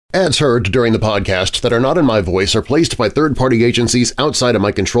Ads heard during the podcast that are not in my voice are placed by third-party agencies outside of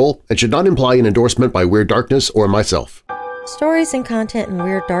my control and should not imply an endorsement by Weird Darkness or myself. Stories and content in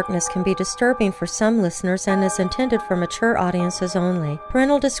Weird Darkness can be disturbing for some listeners and is intended for mature audiences only.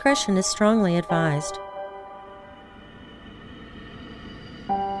 Parental discretion is strongly advised.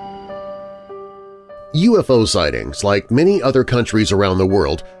 UFO sightings, like many other countries around the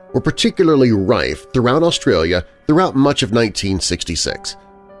world, were particularly rife throughout Australia throughout much of 1966.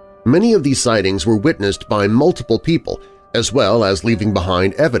 Many of these sightings were witnessed by multiple people, as well as leaving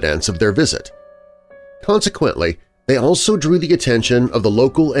behind evidence of their visit. Consequently, they also drew the attention of the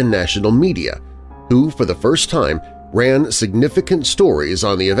local and national media, who, for the first time, ran significant stories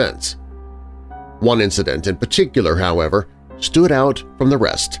on the events. One incident in particular, however, stood out from the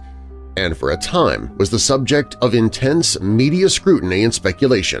rest, and for a time was the subject of intense media scrutiny and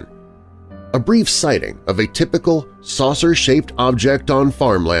speculation. A brief sighting of a typical saucer-shaped object on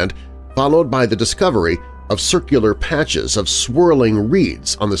farmland, followed by the discovery of circular patches of swirling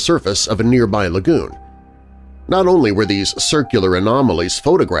reeds on the surface of a nearby lagoon. Not only were these circular anomalies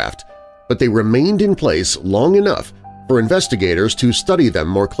photographed, but they remained in place long enough for investigators to study them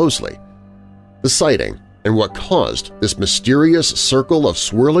more closely. The sighting and what caused this mysterious circle of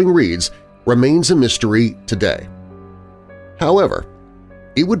swirling reeds remains a mystery today. However,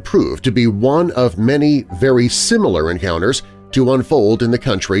 it would prove to be one of many very similar encounters to unfold in the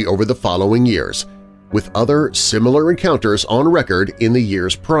country over the following years, with other similar encounters on record in the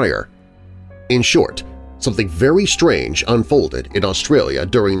years prior. In short, something very strange unfolded in Australia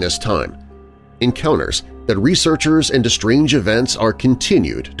during this time, encounters that researchers into strange events are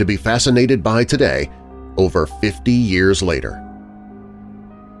continued to be fascinated by today, over 50 years later.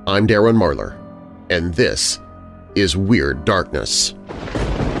 I'm Darren Marlar, and this is Weird Darkness.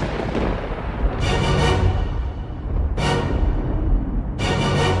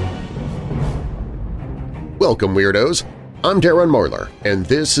 Welcome, Weirdos! I'm Darren Marlar, and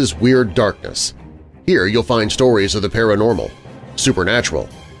this is Weird Darkness. Here you'll find stories of the paranormal, supernatural,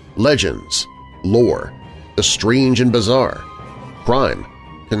 legends, lore, the strange and bizarre, crime,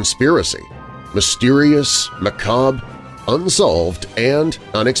 conspiracy, mysterious, macabre, unsolved, and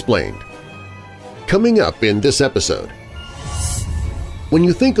unexplained. Coming up in this episode, when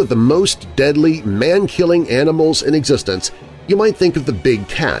you think of the most deadly, man-killing animals in existence, you might think of the big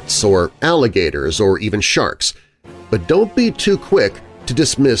cats or alligators or even sharks. But don't be too quick to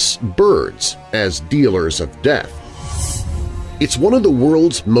dismiss birds as dealers of death. It's one of the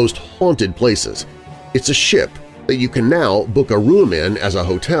world's most haunted places. It's a ship that you can now book a room in as a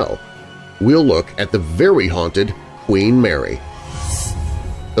hotel. We'll look at the very haunted Queen Mary.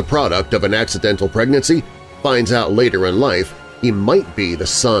 The product of an accidental pregnancy finds out later in life he might be the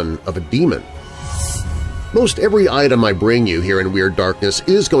son of a demon. Most every item I bring you here in Weird Darkness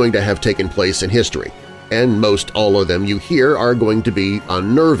is going to have taken place in history, and most all of them you hear are going to be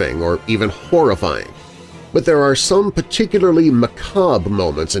unnerving or even horrifying. But there are some particularly macabre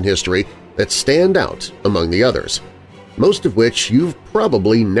moments in history that stand out among the others, most of which you've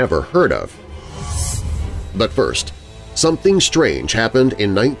probably never heard of. But first, something strange happened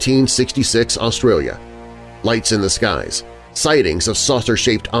in 1966 Australia. Lights in the skies, sightings of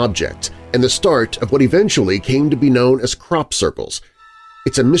saucer-shaped objects, and the start of what eventually came to be known as crop circles.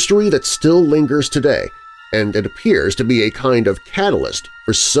 It's a mystery that still lingers today, and it appears to be a kind of catalyst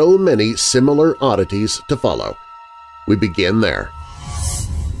for so many similar oddities to follow. We begin there.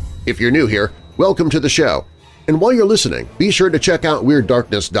 If you're new here, welcome to the show. And while you're listening, be sure to check out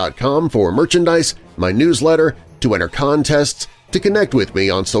WeirdDarkness.com for merchandise, my newsletter, to enter contests, to connect with me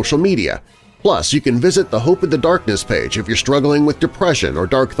on social media. Plus, you can visit the Hope in the Darkness page if you're struggling with depression or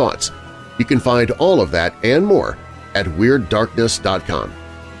dark thoughts. You can find all of that and more at WeirdDarkness.com.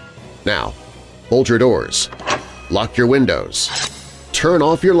 Now, hold your doors, lock your windows, turn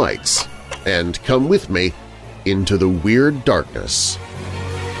off your lights, and come with me into the Weird Darkness.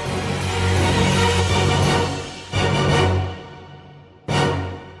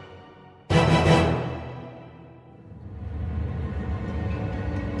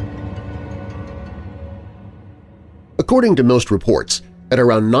 According to most reports, at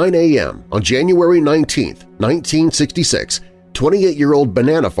around 9 a.m. on January 19, 1966, 28-year-old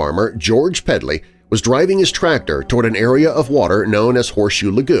banana farmer George Pedley was driving his tractor toward an area of water known as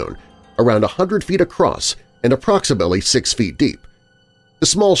Horseshoe Lagoon, around 100 feet across and approximately 6 feet deep. The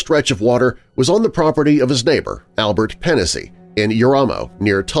small stretch of water was on the property of his neighbor, Albert Pennessy, in Uramo,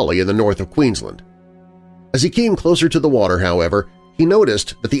 near Tully in the north of Queensland. As he came closer to the water, however, he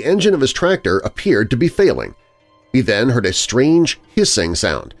noticed that the engine of his tractor appeared to be failing. He then heard a strange hissing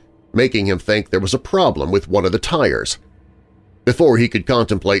sound, making him think there was a problem with one of the tires. Before he could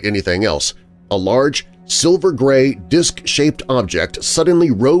contemplate anything else, a large, silver-gray, disc-shaped object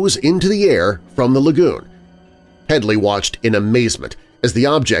suddenly rose into the air from the lagoon. Pedley watched in amazement as the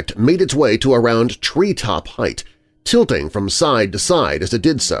object made its way to around treetop height, tilting from side to side as it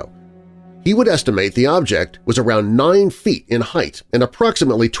did so. He would estimate the object was around 9 feet in height and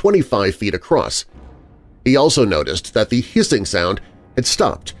approximately 25 feet across. He also noticed that the hissing sound had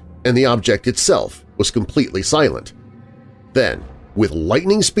stopped and the object itself was completely silent. Then, with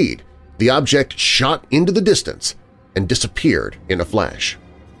lightning speed, the object shot into the distance and disappeared in a flash.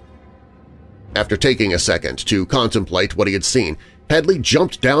 After taking a second to contemplate what he had seen, Pedley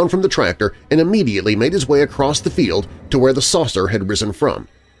jumped down from the tractor and immediately made his way across the field to where the saucer had risen from.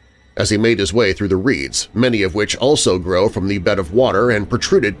 As he made his way through the reeds, many of which also grow from the bed of water and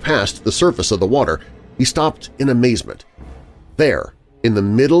protruded past the surface of the water, he stopped in amazement. There, in the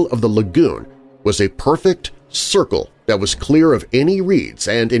middle of the lagoon, was a perfect circle that was clear of any reeds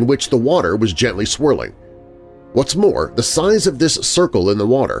and in which the water was gently swirling. What's more, the size of this circle in the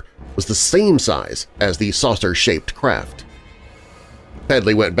water was the same size as the saucer-shaped craft.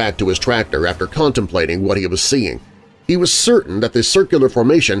 Pedley went back to his tractor after contemplating what he was seeing. He was certain that the circular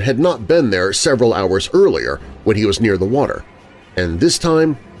formation had not been there several hours earlier when he was near the water, and this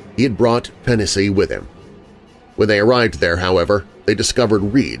time he had brought Hennessy with him. When they arrived there, however, they discovered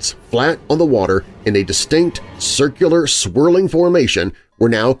reeds flat on the water in a distinct, circular, swirling formation were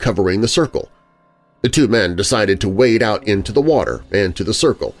now covering the circle. The two men decided to wade out into the water and to the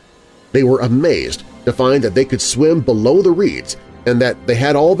circle. They were amazed to find that they could swim below the reeds and that they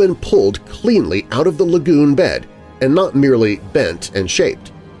had all been pulled cleanly out of the lagoon bed and not merely bent and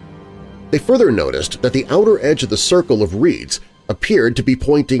shaped. They further noticed that the outer edge of the circle of reeds appeared to be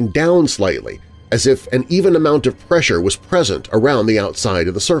pointing down slightly, as if an even amount of pressure was present around the outside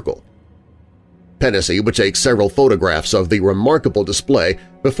of the circle. Hennessy would take several photographs of the remarkable display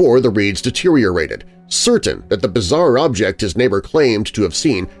before the reeds deteriorated, certain that the bizarre object his neighbor claimed to have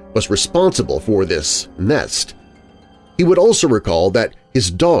seen was responsible for this nest. He would also recall that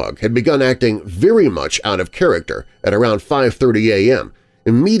his dog had begun acting very much out of character at around 5:30 a.m.,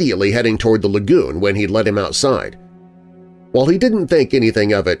 immediately heading toward the lagoon when he'd let him outside. While he didn't think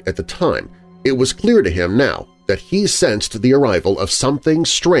anything of it at the time, it was clear to him now that he sensed the arrival of something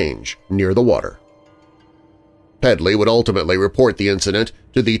strange near the water. Pedley would ultimately report the incident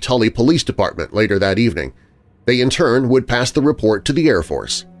to the Tully Police Department later that evening. They in turn would pass the report to the Air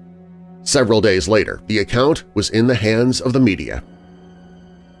Force. Several days later, the account was in the hands of the media.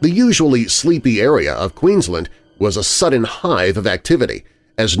 The usually sleepy area of Queensland was a sudden hive of activity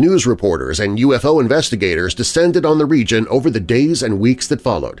as news reporters and UFO investigators descended on the region over the days and weeks that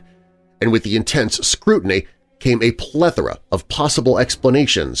followed. And with the intense scrutiny came a plethora of possible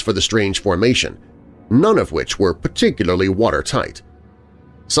explanations for the strange formation, none of which were particularly watertight.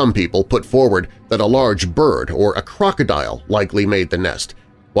 Some people put forward that a large bird or a crocodile likely made the nest,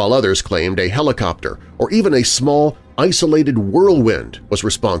 while others claimed a helicopter or even a small, isolated whirlwind was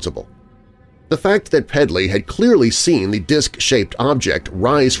responsible. The fact that Pedley had clearly seen the disc-shaped object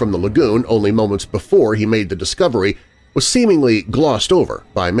rise from the lagoon only moments before he made the discovery was seemingly glossed over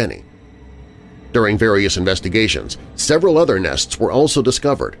by many. During various investigations, several other nests were also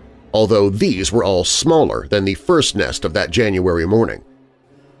discovered, although these were all smaller than the first nest of that January morning.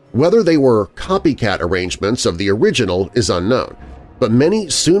 Whether they were copycat arrangements of the original is unknown, but many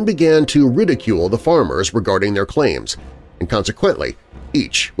soon began to ridicule the farmers regarding their claims, and consequently,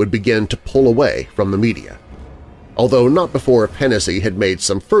 each would begin to pull away from the media. Although not before Hennessy had made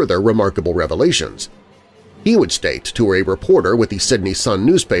some further remarkable revelations. He would state to a reporter with the Sydney Sun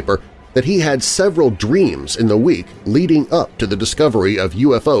newspaper that he had several dreams in the week leading up to the discovery of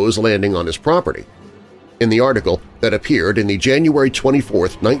UFOs landing on his property. In the article that appeared in the January 24,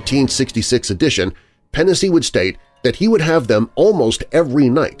 1966 edition, Hennessy would state that he would have them almost every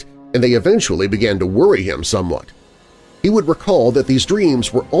night, and they eventually began to worry him somewhat. He would recall that these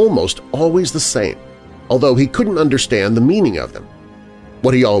dreams were almost always the same, although he couldn't understand the meaning of them.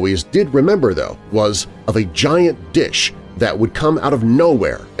 What he always did remember, though, was of a giant dish that would come out of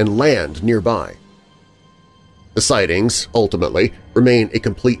nowhere and land nearby. The sightings, ultimately, remain a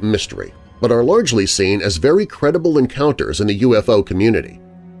complete mystery, but are largely seen as very credible encounters in the UFO community.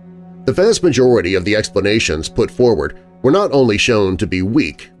 The vast majority of the explanations put forward were not only shown to be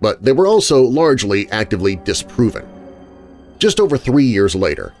weak, but they were also largely actively disproven. Just over 3 years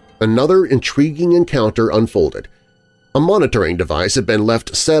later, another intriguing encounter unfolded. A monitoring device had been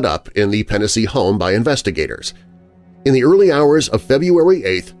left set up in the Hennessy home by investigators. In the early hours of February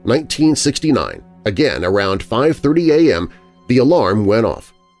 8, 1969, again around 5:30 a.m., the alarm went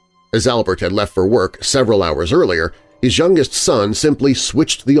off. As Albert had left for work several hours earlier, His youngest son simply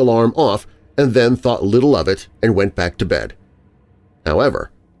switched the alarm off and then thought little of it and went back to bed.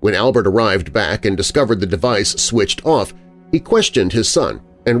 However, when Albert arrived back and discovered the device switched off, he questioned his son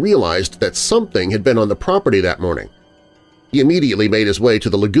and realized that something had been on the property that morning. He immediately made his way to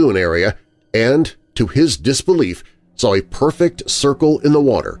the lagoon area and, to his disbelief, saw a perfect circle in the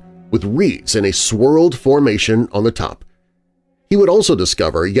water with reeds in a swirled formation on the top. He would also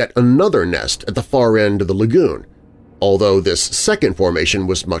discover yet another nest at the far end of the lagoon. Although this second formation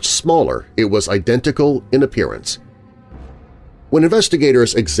was much smaller, it was identical in appearance. When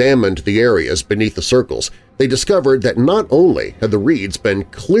investigators examined the areas beneath the circles, they discovered that not only had the reeds been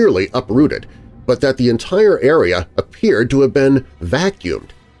clearly uprooted, but that the entire area appeared to have been vacuumed.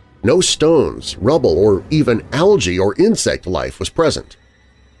 No stones, rubble, or even algae or insect life was present.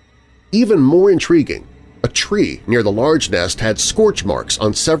 Even more intriguing, a tree near the large nest had scorch marks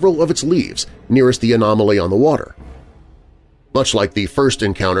on several of its leaves nearest the anomaly on the water. Much like the first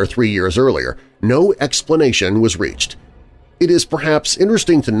encounter 3 years earlier, no explanation was reached. It is perhaps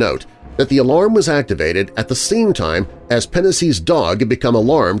interesting to note that the alarm was activated at the same time as Pennessee's dog had become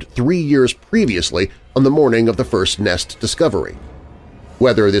alarmed 3 years previously on the morning of the first nest discovery.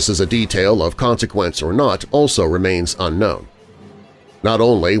 Whether this is a detail of consequence or not also remains unknown. Not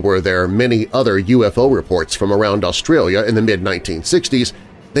only were there many other UFO reports from around Australia in the mid-1960s,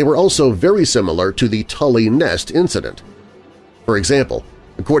 they were also very similar to the Tully Nest incident. For example,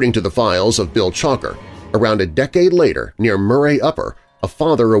 according to the files of Bill Chalker, around a decade later near Murray Upper, a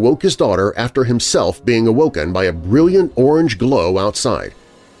father awoke his daughter after himself being awoken by a brilliant orange glow outside.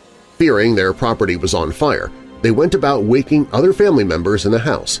 Fearing their property was on fire, they went about waking other family members in the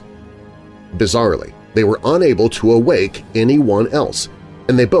house. Bizarrely, they were unable to awake anyone else,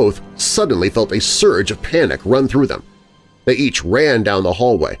 and they both suddenly felt a surge of panic run through them. They each ran down the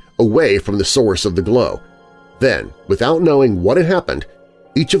hallway, away from the source of the glow. Then, without knowing what had happened,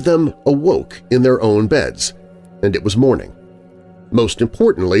 each of them awoke in their own beds, and it was morning. Most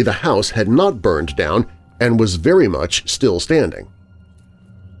importantly, the house had not burned down and was very much still standing.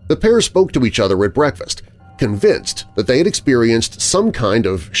 The pair spoke to each other at breakfast, convinced that they had experienced some kind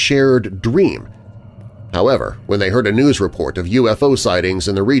of shared dream. However, when they heard a news report of UFO sightings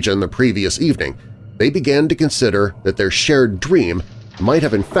in the region the previous evening, they began to consider that their shared dream might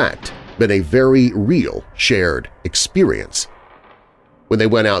have in fact been a very real shared experience. When they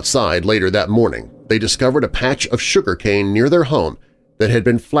went outside later that morning, they discovered a patch of sugarcane near their home that had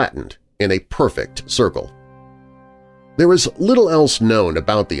been flattened in a perfect circle. There was little else known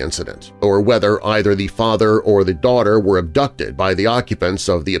about the incident, or whether either the father or the daughter were abducted by the occupants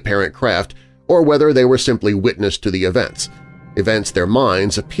of the apparent craft or whether they were simply witness to the events. Events their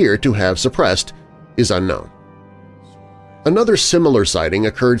minds appear to have suppressed is unknown. Another similar sighting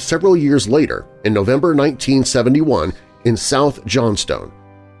occurred several years later, in November 1971, in South Johnstone.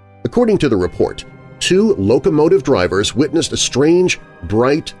 According to the report, 2 locomotive drivers witnessed a strange,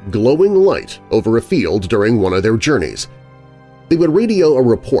 bright, glowing light over a field during one of their journeys. They would radio a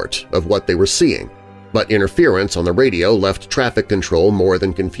report of what they were seeing, but interference on the radio left traffic control more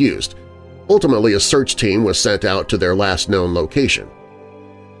than confused. Ultimately, a search team was sent out to their last known location.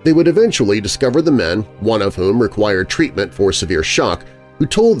 They would eventually discover the men, one of whom required treatment for severe shock, who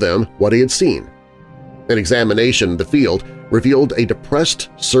told them what he had seen. An examination of the field revealed a depressed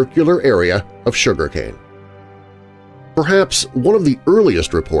circular area of sugarcane. Perhaps one of the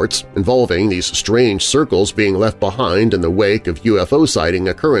earliest reports involving these strange circles being left behind in the wake of UFO sighting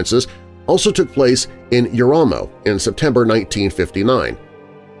occurrences also took place in Yaramo in September 1959.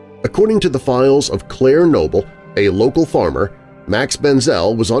 According to the files of Claire Noble, a local farmer, Max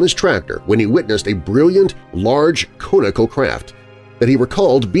Benzel was on his tractor when he witnessed a brilliant, large, conical craft that he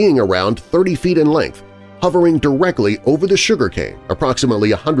recalled being around 30 feet in length, hovering directly over the sugarcane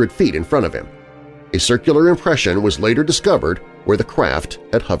approximately 100 feet in front of him. A circular impression was later discovered where the craft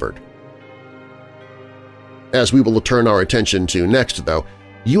had hovered. As we will turn our attention to next, though,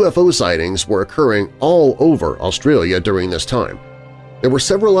 UFO sightings were occurring all over Australia during this time. There were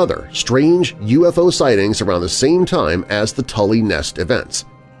several other strange UFO sightings around the same time as the Tully Nest events.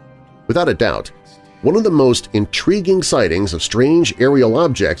 Without a doubt, one of the most intriguing sightings of strange aerial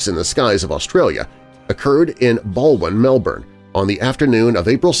objects in the skies of Australia occurred in Balwyn, Melbourne, on the afternoon of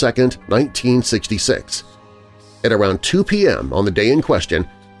April 2, 1966. At around 2 p.m. on the day in question,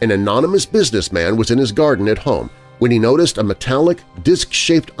 an anonymous businessman was in his garden at home when he noticed a metallic,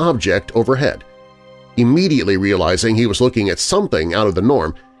 disc-shaped object overhead. Immediately realizing he was looking at something out of the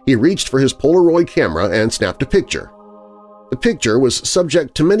norm, he reached for his Polaroid camera and snapped a picture. The picture was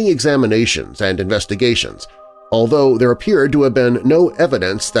subject to many examinations and investigations, although there appeared to have been no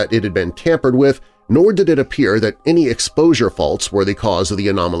evidence that it had been tampered with nor did it appear that any exposure faults were the cause of the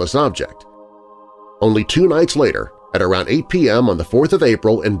anomalous object. Only 2 nights later, at around 8 p.m. on the 4th of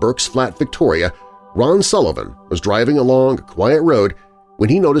April in Burke's Flat, Victoria, Ron Sullivan was driving along a quiet road when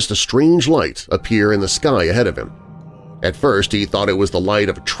he noticed a strange light appear in the sky ahead of him. At first, he thought it was the light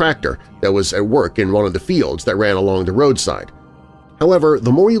of a tractor that was at work in one of the fields that ran along the roadside. However,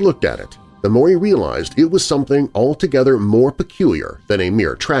 the more he looked at it, the more he realized it was something altogether more peculiar than a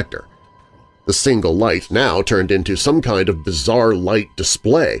mere tractor. The single light now turned into some kind of bizarre light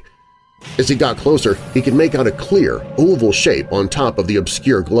display. As he got closer, he could make out a clear, oval shape on top of the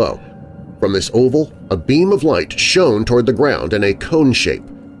obscure glow. From this oval, a beam of light shone toward the ground in a cone shape.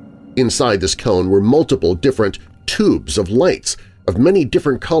 Inside this cone were multiple different tubes of lights of many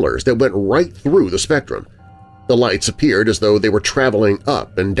different colors that went right through the spectrum. The lights appeared as though they were traveling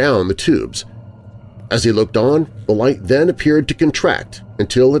up and down the tubes. As he looked on, the light then appeared to contract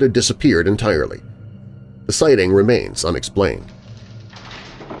until it had disappeared entirely. The sighting remains unexplained.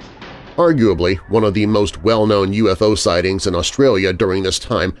 Arguably, one of the most well-known UFO sightings in Australia during this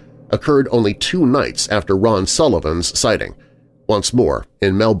time occurred only 2 nights after Ron Sullivan's sighting, once more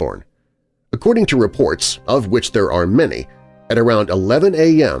in Melbourne. According to reports, of which there are many, at around 11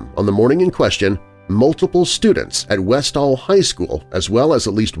 a.m. on the morning in question, multiple students at Westall High School, as well as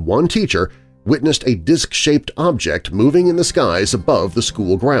at least one teacher, witnessed a disc-shaped object moving in the skies above the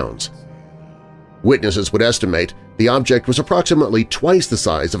school grounds. Witnesses would estimate the object was approximately twice the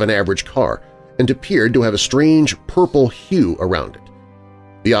size of an average car and appeared to have a strange purple hue around it.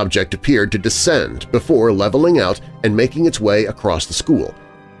 The object appeared to descend before leveling out and making its way across the school.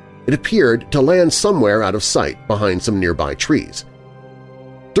 It appeared to land somewhere out of sight behind some nearby trees.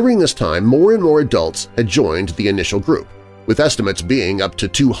 During this time, more and more adults had joined the initial group, with estimates being up to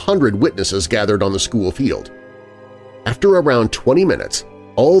 200 witnesses gathered on the school field. After around 20 minutes,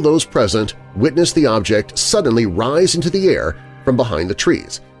 all those present witnessed the object suddenly rise into the air from behind the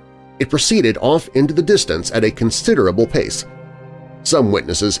trees. It proceeded off into the distance at a considerable pace. Some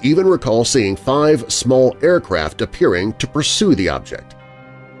witnesses even recall seeing 5 small aircraft appearing to pursue the object.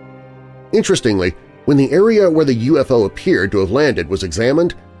 Interestingly, when the area where the UFO appeared to have landed was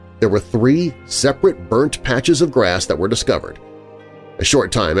examined, there were 3 separate burnt patches of grass that were discovered. A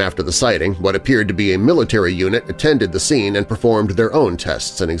short time after the sighting, what appeared to be a military unit attended the scene and performed their own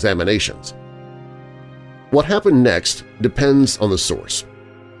tests and examinations. What happened next depends on the source.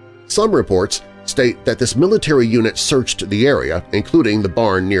 Some reports state that this military unit searched the area, including the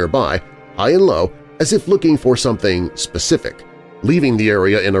barn nearby, high and low, as if looking for something specific, leaving the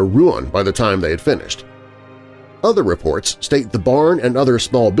area in a ruin by the time they had finished. Other reports state the barn and other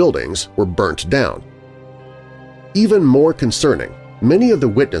small buildings were burnt down. Even more concerning, many of the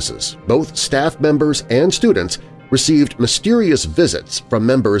witnesses, both staff members and students, received mysterious visits from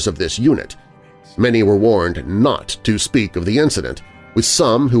members of this unit. Many were warned not to speak of the incident, with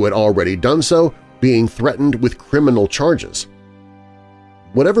some who had already done so being threatened with criminal charges.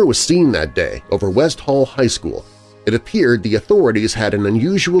 Whatever was seen that day over West Hall High School, it appeared the authorities had an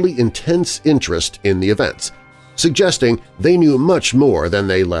unusually intense interest in the events, suggesting they knew much more than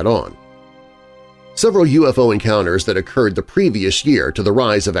they let on. Several UFO encounters that occurred the previous year to the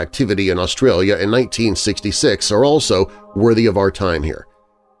rise of activity in Australia in 1966 are also worthy of our time here.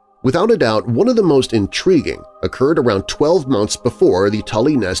 Without a doubt, one of the most intriguing occurred around 12 months before the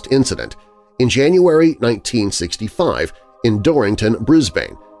Tully Nest incident, in January 1965 in Dorrington,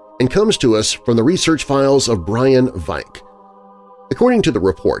 Brisbane, and comes to us from the research files of Brian Vike. According to the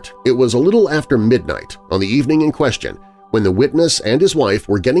report, it was a little after midnight on the evening in question when the witness and his wife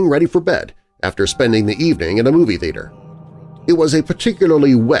were getting ready for bed after spending the evening in a movie theater. It was a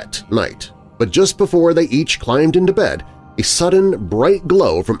particularly wet night, but just before they each climbed into bed, a sudden bright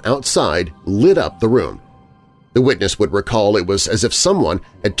glow from outside lit up the room. The witness would recall it was as if someone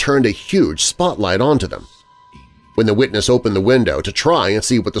had turned a huge spotlight onto them. When the witness opened the window to try and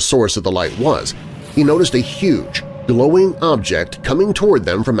see what the source of the light was, he noticed a huge, glowing object coming toward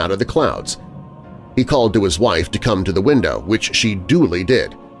them from out of the clouds. He called to his wife to come to the window, which she duly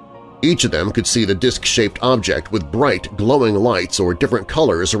did. Each of them could see the disc-shaped object with bright, glowing lights or different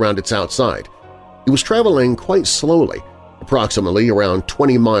colors around its outside. It was traveling quite slowly, approximately around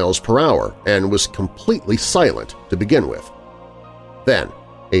 20 miles per hour, and was completely silent to begin with. Then,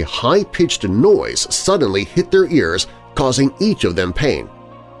 a high-pitched noise suddenly hit their ears, causing each of them pain.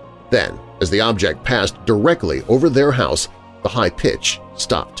 Then, as the object passed directly over their house, the high pitch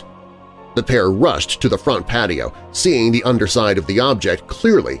stopped. The pair rushed to the front patio, seeing the underside of the object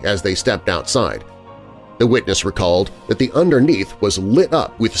clearly as they stepped outside. The witness recalled that the underneath was lit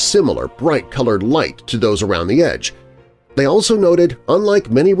up with similar bright-colored light to those around the edge. They also noted, unlike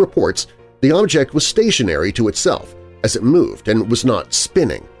many reports, The object was stationary to itself as it moved and was not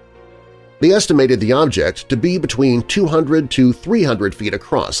spinning. They estimated the object to be between 200 to 300 feet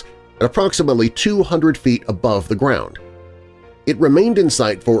across and approximately 200 feet above the ground. It remained in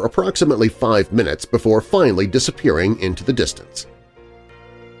sight for approximately 5 minutes before finally disappearing into the distance.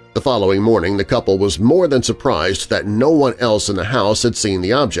 The following morning, the couple was more than surprised that no one else in the house had seen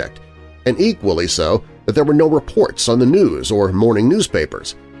the object, and equally so that there were no reports on the news or morning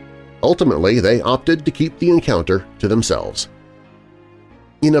newspapers. Ultimately, they opted to keep the encounter to themselves.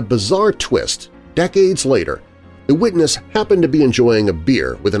 In a bizarre twist, decades later, the witness happened to be enjoying a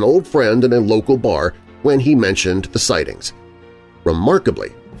beer with an old friend in a local bar when he mentioned the sightings.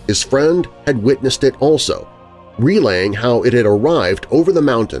 Remarkably, his friend had witnessed it also, relaying how it had arrived over the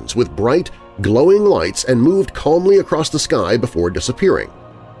mountains with bright, glowing lights and moved calmly across the sky before disappearing.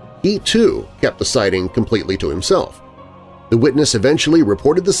 He, too, kept the sighting completely to himself. The witness eventually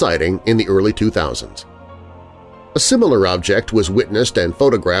reported the sighting in the early 2000s. A similar object was witnessed and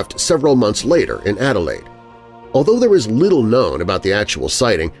photographed several months later in Adelaide. Although there is little known about the actual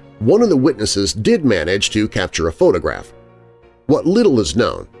sighting, one of the witnesses did manage to capture a photograph. What little is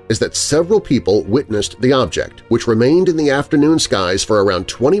known is that several people witnessed the object, which remained in the afternoon skies for around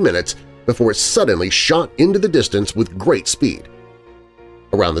 20 minutes before it suddenly shot into the distance with great speed.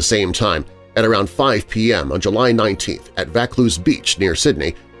 Around the same time, at around 5 p.m. on July 19th at Vaucluse Beach near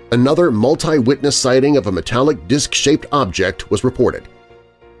Sydney, another multi-witness sighting of a metallic disc-shaped object was reported.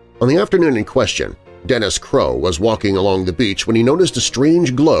 On the afternoon in question, Dennis Crow was walking along the beach when he noticed a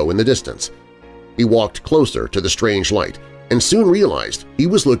strange glow in the distance. He walked closer to the strange light and soon realized he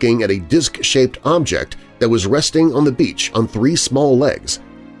was looking at a disc-shaped object that was resting on the beach on 3 small legs.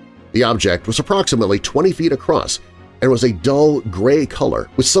 The object was approximately 20 feet across and was a dull gray color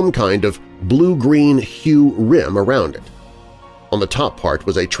with some kind of blue-green hue rim around it. On the top part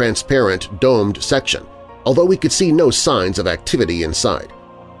was a transparent, domed section, although he could see no signs of activity inside.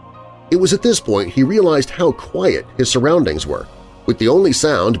 It was at this point he realized how quiet his surroundings were, with the only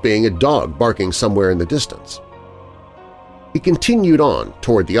sound being a dog barking somewhere in the distance. He continued on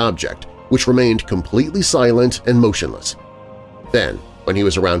toward the object, which remained completely silent and motionless. Then, when he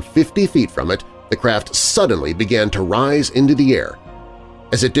was around 50 feet from it, the craft suddenly began to rise into the air.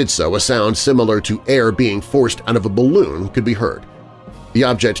 As it did so, a sound similar to air being forced out of a balloon could be heard. The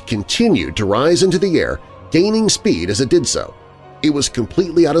object continued to rise into the air, gaining speed as it did so. It was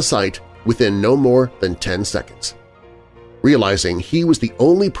completely out of sight within no more than 10 seconds. Realizing he was the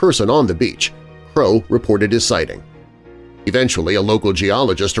only person on the beach, Crow reported his sighting. Eventually, a local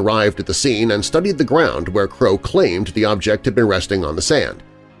geologist arrived at the scene and studied the ground where Crow claimed the object had been resting on the sand.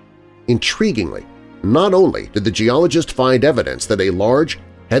 Intriguingly, not only did the geologist find evidence that a large,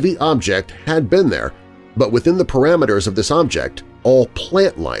 heavy object had been there, but within the parameters of this object, all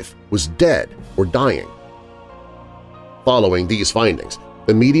plant life was dead or dying. Following these findings,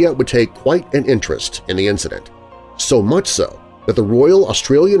 the media would take quite an interest in the incident, so much so that the Royal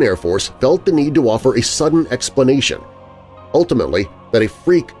Australian Air Force felt the need to offer a sudden explanation, ultimately that a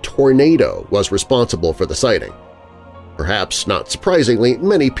freak tornado was responsible for the sighting. Perhaps not surprisingly,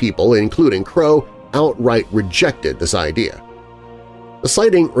 many people, including Crow, outright rejected this idea. The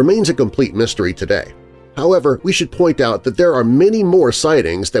sighting remains a complete mystery today. However, we should point out that there are many more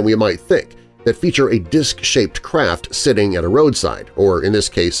sightings than we might think that feature a disc-shaped craft sitting at a roadside, or in this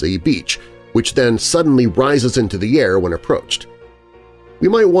case a beach, which then suddenly rises into the air when approached. We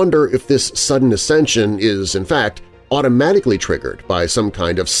might wonder if this sudden ascension is, in fact, automatically triggered by some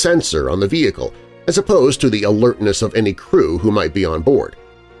kind of sensor on the vehicle, as opposed to the alertness of any crew who might be on board.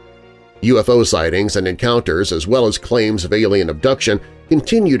 UFO sightings and encounters, as well as claims of alien abduction,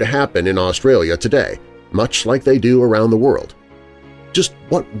 continue to happen in Australia today, much like they do around the world. Just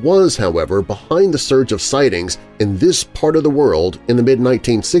what was, however, behind the surge of sightings in this part of the world in the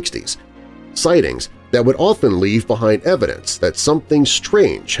mid-1960s? Sightings that would often leave behind evidence that something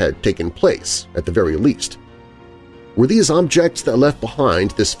strange had taken place, at the very least. Were these objects that left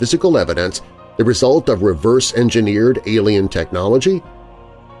behind this physical evidence the result of reverse-engineered alien technology?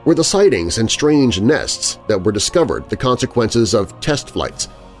 Were the sightings and strange nests that were discovered the consequences of test flights,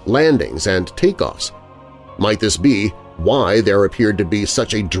 landings, and takeoffs? Might this be why there appeared to be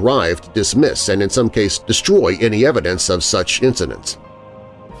such a drive to dismiss and in some case destroy any evidence of such incidents?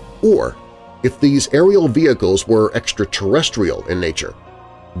 Or, if these aerial vehicles were extraterrestrial in nature,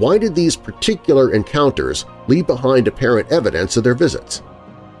 why did these particular encounters leave behind apparent evidence of their visits?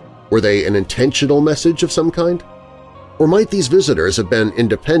 Were they an intentional message of some kind? Or might these visitors have been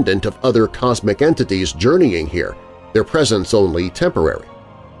independent of other cosmic entities journeying here, their presence only temporary?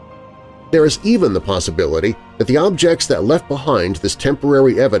 There is even the possibility that the objects that left behind this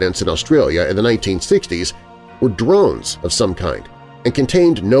temporary evidence in Australia in the 1960s were drones of some kind and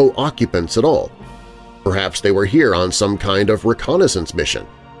contained no occupants at all. Perhaps they were here on some kind of reconnaissance mission,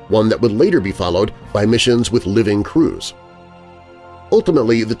 one that would later be followed by missions with living crews.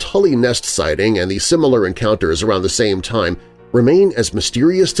 Ultimately, the Tully Nest sighting and the similar encounters around the same time remain as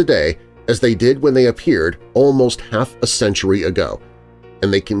mysterious today as they did when they appeared almost half a century ago,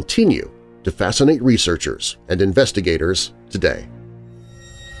 and they continue to fascinate researchers and investigators today.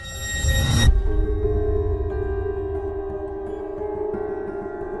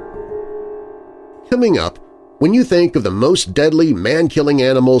 Coming up, when you think of the most deadly man-killing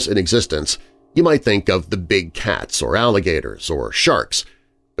animals in existence, you might think of the big cats or alligators or sharks,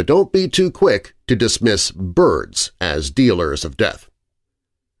 but don't be too quick to dismiss birds as dealers of death.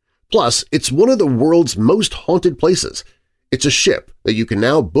 Plus, it's one of the world's most haunted places. It's a ship that you can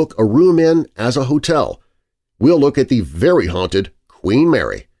now book a room in as a hotel. We'll look at the very haunted Queen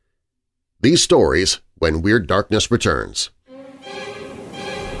Mary. These stories when Weird Darkness returns.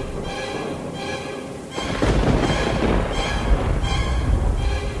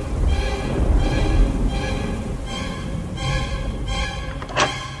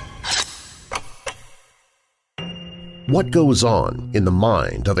 What goes on in the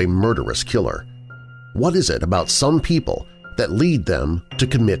mind of a murderous killer? What is it about some people that lead them to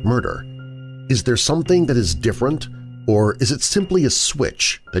commit murder? Is there something that is different, or is it simply a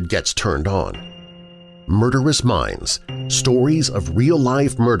switch that gets turned on? Murderous Minds, Stories of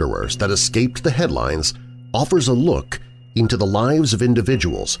Real-Life Murderers That Escaped the Headlines offers a look into the lives of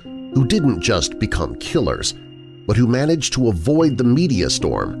individuals who didn't just become killers, but who managed to avoid the media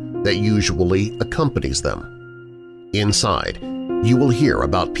storm that usually accompanies them. Inside, you will hear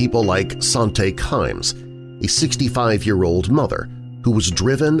about people like Sante Kimes, a 65-year-old mother who was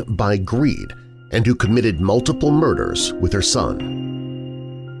driven by greed and who committed multiple murders with her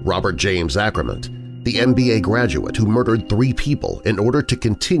son. Robert James Ackerman, the MBA graduate who murdered 3 people in order to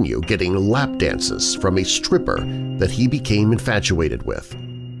continue getting lap dances from a stripper that he became infatuated with.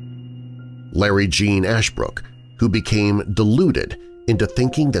 Larry Gene Ashbrook, who became deluded into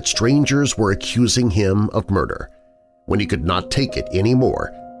thinking that strangers were accusing him of murder. When he could not take it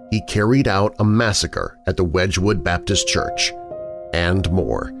anymore, he carried out a massacre at the Wedgwood Baptist Church, and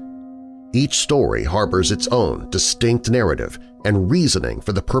more. Each story harbors its own distinct narrative and reasoning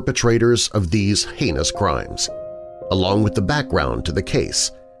for the perpetrators of these heinous crimes, along with the background to the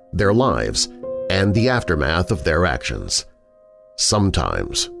case, their lives, and the aftermath of their actions.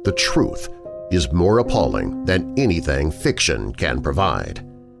 Sometimes the truth is more appalling than anything fiction can provide,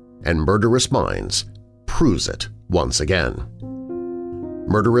 and Murderous Minds proves it once again.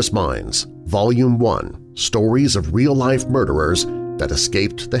 Murderous Minds, Volume 1, Stories of Real-Life Murderers That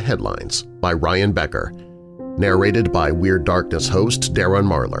Escaped the Headlines by Ryan Becker, narrated by Weird Darkness host Darren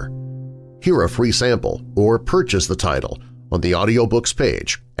Marlar. Hear a free sample or purchase the title on the audiobooks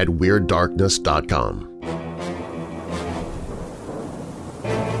page at WeirdDarkness.com.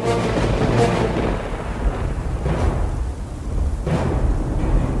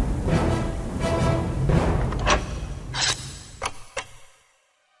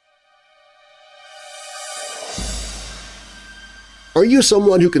 Are you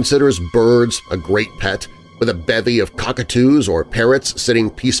someone who considers birds a great pet, with a bevy of cockatoos or parrots sitting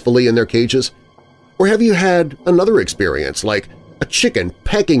peacefully in their cages? Or have you had another experience, like a chicken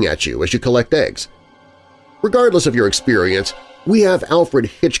pecking at you as you collect eggs? Regardless of your experience, we have Alfred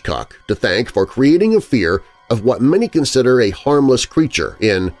Hitchcock to thank for creating a fear of what many consider a harmless creature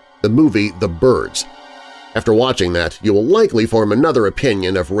in the movie The Birds. After watching that, you will likely form another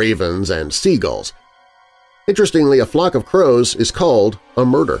opinion of ravens and seagulls. Interestingly, a flock of crows is called a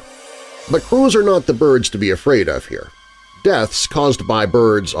murder. But crows are not the birds to be afraid of here. Deaths caused by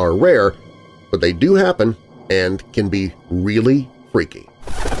birds are rare, but they do happen and can be really freaky.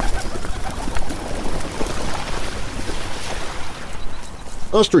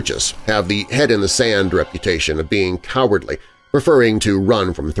 Ostriches have the head-in-the-sand reputation of being cowardly, preferring to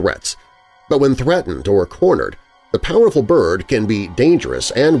run from threats. But when threatened or cornered, the powerful bird can be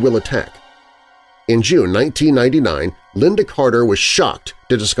dangerous and will attack. In June 1999, Linda Carter was shocked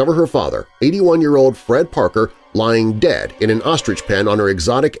to discover her father, 81-year-old Fred Parker, lying dead in an ostrich pen on her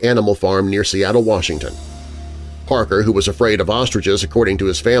exotic animal farm near Seattle, Washington. Parker, who was afraid of ostriches according to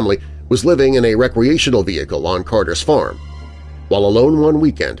his family, was living in a recreational vehicle on Carter's farm. While alone one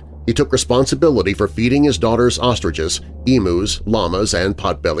weekend, he took responsibility for feeding his daughter's ostriches, emus, llamas, and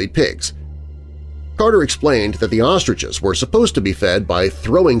pot-bellied pigs. Carter explained that the ostriches were supposed to be fed by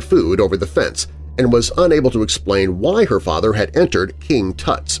throwing food over the fence and was unable to explain why her father had entered King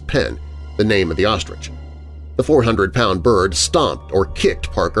Tut's pen, the name of the ostrich. The 400-pound bird stomped or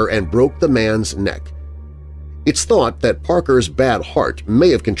kicked Parker and broke the man's neck. It's thought that Parker's bad heart may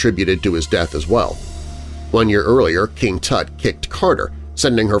have contributed to his death as well. 1 year earlier, King Tut kicked Carter,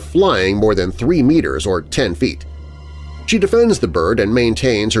 sending her flying more than 3 meters or 10 feet. She defends the bird and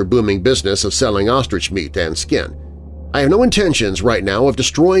maintains her booming business of selling ostrich meat and skin. "I have no intentions right now of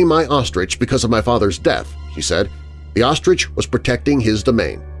destroying my ostrich because of my father's death," she said. "The ostrich was protecting his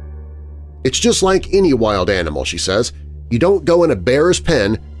domain." "It's just like any wild animal," she says. "You don't go in a bear's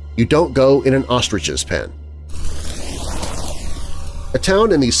pen, you don't go in an ostrich's pen." A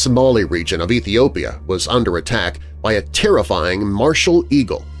town in the Somali region of Ethiopia was under attack by a terrifying martial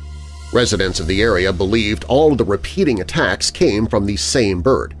eagle. Residents of the area believed all of the repeating attacks came from the same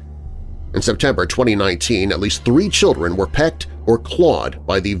bird. In September 2019, at least 3 children were pecked or clawed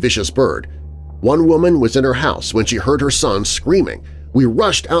by the vicious bird. One woman was in her house when she heard her son screaming. "We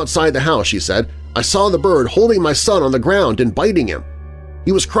rushed outside the house," she said. "I saw the bird holding my son on the ground and biting him.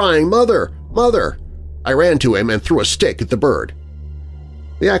 He was crying, 'Mother! Mother!' I ran to him and threw a stick at the bird."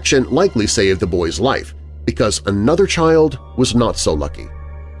 The action likely saved the boy's life because another child was not so lucky.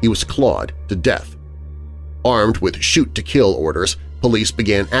 He was clawed to death. Armed with shoot-to-kill orders, police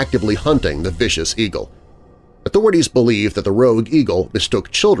began actively hunting the vicious eagle. Authorities believe that the rogue eagle mistook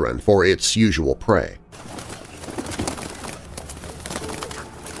children for its usual prey.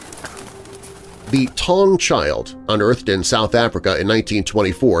 The Tong child, unearthed in South Africa in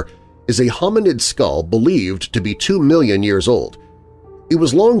 1924, is a hominid skull believed to be 2 million years old. It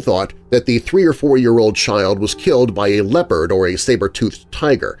was long thought that the 3- or 4-year-old child was killed by a leopard or a saber-toothed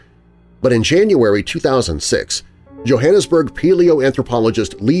tiger, but in January 2006, Johannesburg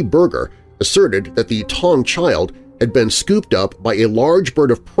paleoanthropologist Lee Berger asserted that the Tong child had been scooped up by a large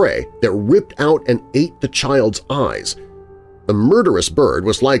bird of prey that ripped out and ate the child's eyes. The murderous bird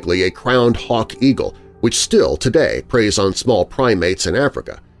was likely a crowned hawk eagle, which still today preys on small primates in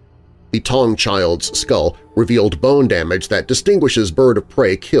Africa. The Tong child's skull revealed bone damage that distinguishes bird of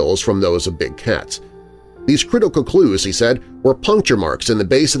prey kills from those of big cats. These critical clues, he said, were puncture marks in the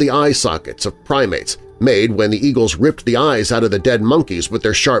base of the eye sockets of primates made when the eagles ripped the eyes out of the dead monkeys with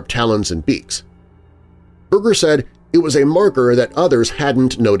their sharp talons and beaks. Berger said it was a marker that others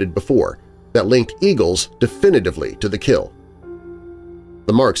hadn't noted before, that linked eagles definitively to the kill.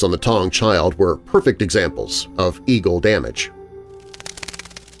 The marks on the Tong child were perfect examples of eagle damage.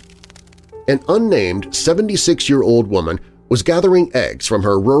 An unnamed 76-year-old woman was gathering eggs from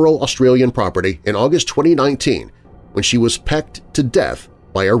her rural Australian property in August 2019 when she was pecked to death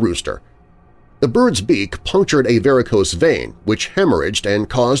by a rooster. The bird's beak punctured a varicose vein, which hemorrhaged and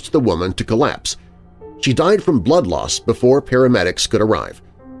caused the woman to collapse. She died from blood loss before paramedics could arrive.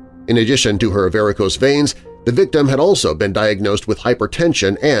 In addition to her varicose veins, the victim had also been diagnosed with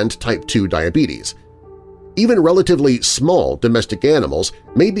hypertension and type 2 diabetes. Even relatively small domestic animals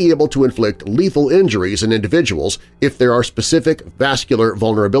may be able to inflict lethal injuries in individuals if there are specific vascular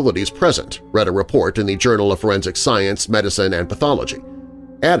vulnerabilities present, read a report in the Journal of Forensic Science, Medicine, and Pathology,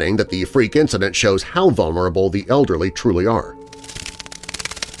 adding that the freak incident shows how vulnerable the elderly truly are.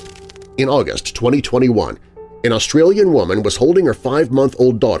 In August 2021, an Australian woman was holding her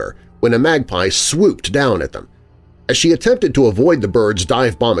 5-month-old daughter when a magpie swooped down at them. As she attempted to avoid the bird's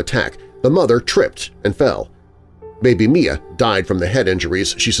dive-bomb attack, the mother tripped and fell. Baby Mia died from the head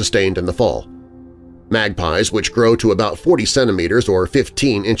injuries she sustained in the fall. Magpies, which grow to about 40 centimeters or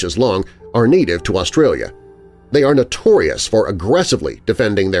 15 inches long, are native to Australia. They are notorious for aggressively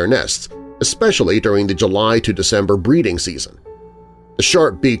defending their nests, especially during the July to December breeding season. The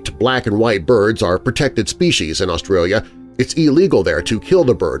sharp-beaked black and white birds are protected species in Australia. It's illegal there to kill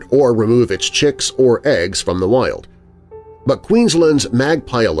the bird or remove its chicks or eggs from the wild. But Queensland's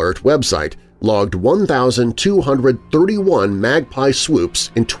Magpie Alert website logged 1,231 magpie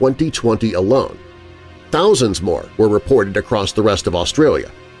swoops in 2020 alone. Thousands more were reported across the rest of Australia.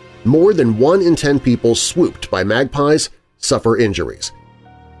 More than 1 in 10 people swooped by magpies suffer injuries.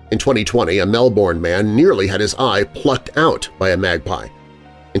 In 2020, a Melbourne man nearly had his eye plucked out by a magpie.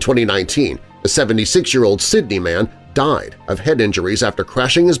 In 2019, a 76-year-old Sydney man died of head injuries after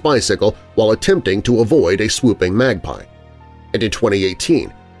crashing his bicycle while attempting to avoid a swooping magpie. And in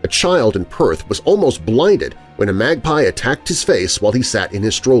 2018, a child in Perth was almost blinded when a magpie attacked his face while he sat in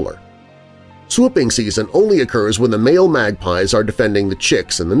his stroller. Swooping season only occurs when the male magpies are defending the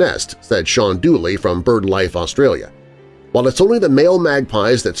chicks in the nest, said Sean Dooley from BirdLife Australia. While it's only the male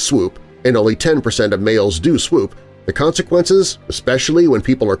magpies that swoop and only 10% of males do swoop, the consequences, especially when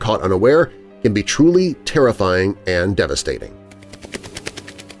people are caught unaware, can be truly terrifying and devastating.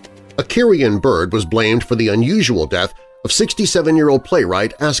 A carrion bird was blamed for the unusual death of 67-year-old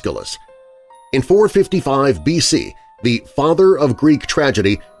playwright Aeschylus. In 455 BC, the father of Greek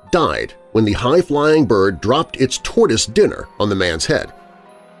tragedy died when the high-flying bird dropped its tortoise dinner on the man's head.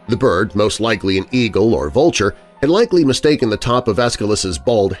 The bird, most likely an eagle or vulture, had likely mistaken the top of Aeschylus's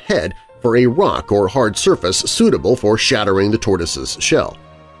bald head for a rock or hard surface suitable for shattering the tortoise's shell.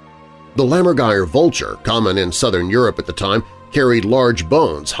 The Lammergeier vulture, common in southern Europe at the time, carried large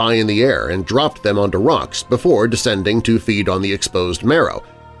bones high in the air and dropped them onto rocks before descending to feed on the exposed marrow,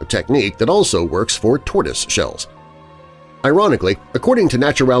 a technique that also works for tortoise shells. Ironically, according to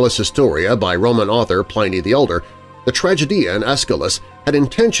Naturalis Historia by Roman author Pliny the Elder, the tragedian Aeschylus had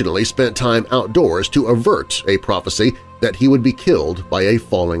intentionally spent time outdoors to avert a prophecy that he would be killed by a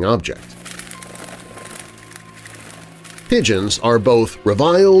falling object. Pigeons are both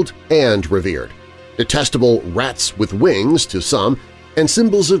reviled and revered, detestable rats with wings to some, and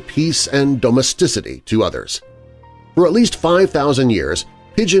symbols of peace and domesticity to others. For at least 5,000 years,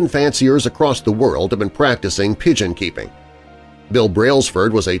 pigeon fanciers across the world have been practicing pigeon keeping. Bill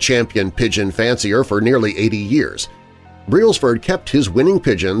Brailsford was a champion pigeon fancier for nearly 80 years. Brailsford kept his winning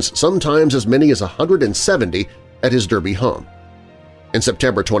pigeons, sometimes as many as 170, at his Derby home. In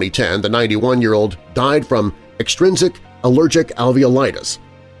September 2010, the 91-year-old died from extrinsic allergic alveolitis,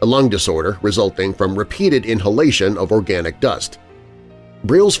 a lung disorder resulting from repeated inhalation of organic dust.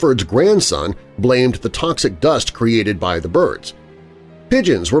 Brailsford's grandson blamed the toxic dust created by the birds.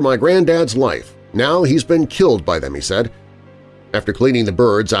 "Pigeons were my granddad's life. Now he's been killed by them," he said. After cleaning the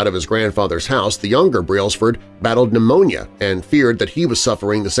birds out of his grandfather's house, the younger Brailsford battled pneumonia and feared that he was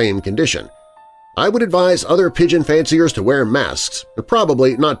suffering the same condition. "I would advise other pigeon fanciers to wear masks, but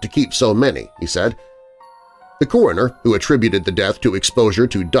probably not to keep so many," he said. The coroner, who attributed the death to exposure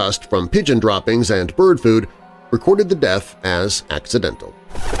to dust from pigeon droppings and bird food, recorded the death as accidental.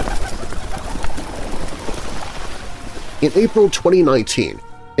 In April 2019,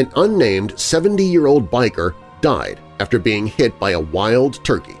 an unnamed 70-year-old biker died after being hit by a wild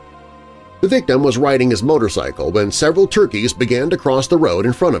turkey. The victim was riding his motorcycle when several turkeys began to cross the road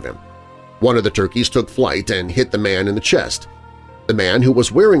in front of him. One of the turkeys took flight and hit the man in the chest. The man, who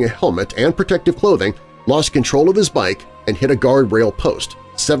was wearing a helmet and protective clothing, lost control of his bike and hit a guardrail post,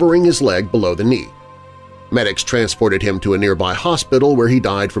 severing his leg below the knee. Medics transported him to a nearby hospital where he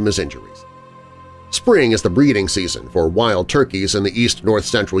died from his injuries. Spring is the breeding season for wild turkeys in the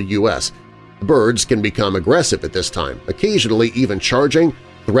east-north-central U.S. Birds can become aggressive at this time, occasionally even charging,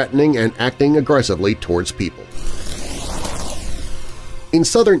 threatening, and acting aggressively towards people. In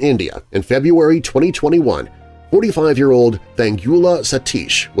southern India, in February 2021, 45-year-old Thangula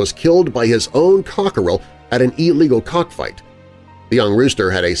Satish was killed by his own cockerel at an illegal cockfight. The young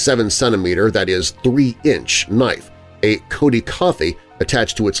rooster had a 7-centimeter, that is 3-inch, knife, a kodikathi,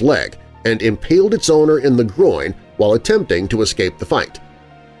 attached to its leg, and impaled its owner in the groin while attempting to escape the fight.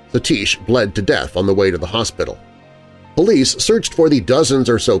 Satish bled to death on the way to the hospital. Police searched for the dozens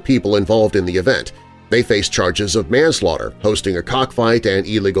or so people involved in the event. They faced charges of manslaughter, hosting a cockfight, and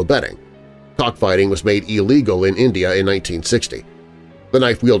illegal betting. Cockfighting was made illegal in India in 1960. The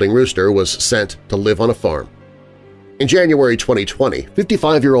knife-wielding rooster was sent to live on a farm. In January 2020,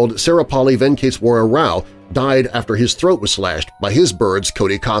 55-year-old Sarapalli Venkateswara Rao died after his throat was slashed by his bird's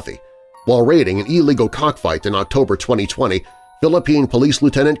kodikathi. While raiding an illegal cockfight in October 2020, Philippine Police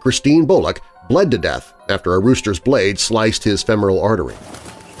Lieutenant Christine Bullock bled to death after a rooster's blade sliced his femoral artery.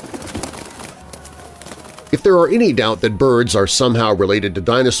 If there are any doubt that birds are somehow related to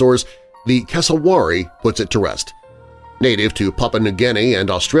dinosaurs, the cassowary puts it to rest. Native to Papua New Guinea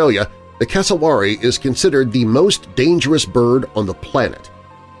and Australia, the cassowary is considered the most dangerous bird on the planet.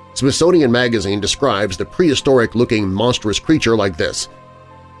 Smithsonian Magazine describes the prehistoric-looking monstrous creature like this.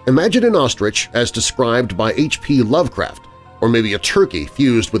 Imagine an ostrich as described by H.P. Lovecraft, or maybe a turkey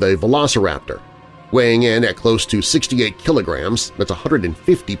fused with a velociraptor. Weighing in at close to 68 kilograms, that's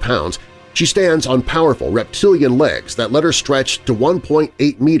 150 pounds, she stands on powerful reptilian legs that let her stretch to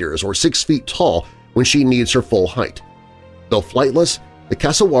 1.8 meters or 6 feet tall when she needs her full height. Though flightless, the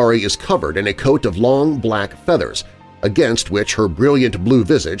cassowary is covered in a coat of long black feathers, against which her brilliant blue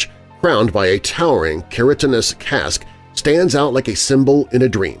visage, crowned by a towering keratinous casque, stands out like a symbol in a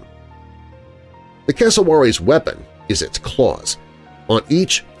dream. The cassowary's weapon is its claws. On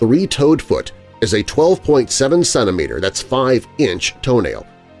each 3-toed foot is a 12.7 centimeter, that's 5-inch toenail,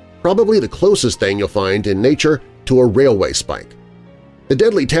 probably the closest thing you'll find in nature to a railway spike. The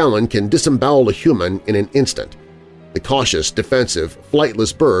deadly talon can disembowel a human in an instant. The cautious, defensive,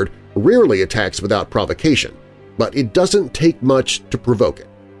 flightless bird rarely attacks without provocation, but it doesn't take much to provoke it.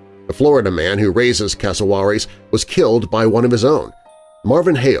 A Florida man who raises cassowaries was killed by one of his own.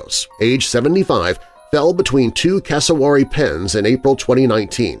 Marvin Hayos, age 75, fell between 2 cassowary pens in April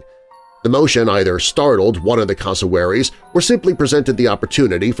 2019. The motion either startled one of the cassowaries or simply presented the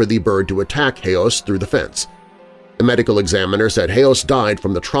opportunity for the bird to attack Heos through the fence. The medical examiner said Heos died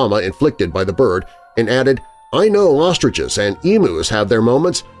from the trauma inflicted by the bird and added, "I know ostriches and emus have their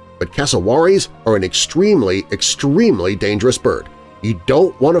moments, but cassowaries are an extremely, extremely dangerous bird. You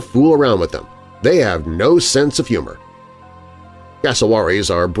don't want to fool around with them. They have no sense of humor." Cassowaries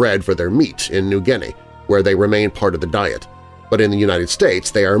are bred for their meat in New Guinea, where they remain part of the diet. But in the United States,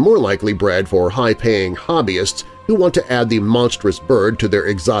 they are more likely bred for high-paying hobbyists who want to add the monstrous bird to their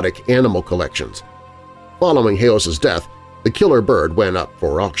exotic animal collections. Following Heos's death, the killer bird went up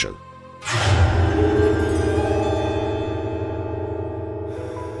for auction.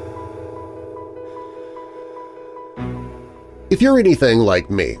 If you're anything like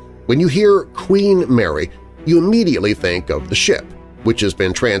me, when you hear Queen Mary, you immediately think of the ship, which has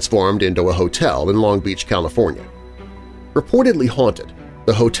been transformed into a hotel in Long Beach, California. Reportedly haunted,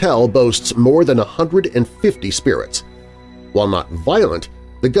 the hotel boasts more than 150 spirits. While not violent,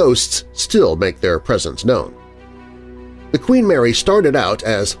 the ghosts still make their presence known. The Queen Mary started out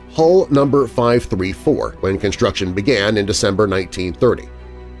as Hull No. 534 when construction began in December 1930.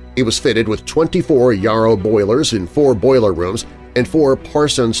 It was fitted with 24 Yarrow boilers in 4 boiler rooms and 4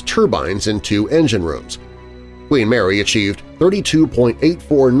 Parsons turbines in 2 engine rooms. Queen Mary achieved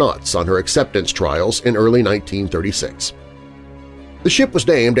 32.84 knots on her acceptance trials in early 1936. The ship was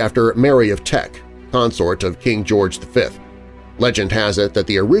named after Mary of Teck, consort of King George V. Legend has it that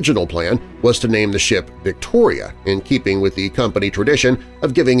the original plan was to name the ship Victoria, in keeping with the company tradition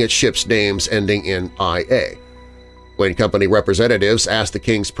of giving its ships names ending in IA. When company representatives asked the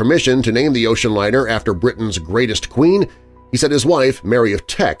king's permission to name the ocean liner after Britain's greatest queen, he said his wife, Mary of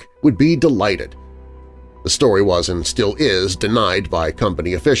Teck, would be delighted. The story was and still is denied by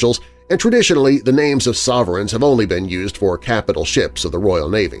company officials, and traditionally the names of sovereigns have only been used for capital ships of the Royal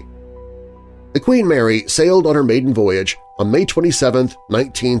Navy. The Queen Mary sailed on her maiden voyage on May 27,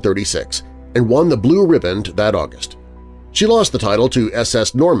 1936, and won the Blue Riband that August. She lost the title to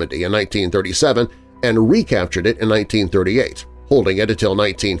SS Normandy in 1937 and recaptured it in 1938, holding it until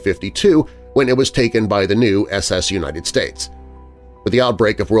 1952 when it was taken by the new SS United States. With the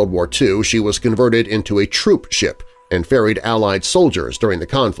outbreak of World War II, she was converted into a troop ship and ferried Allied soldiers during the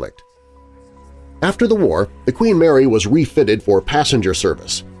conflict. After the war, the Queen Mary was refitted for passenger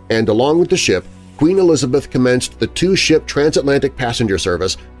service, and along with the ship, Queen Elizabeth commenced the 2-ship transatlantic passenger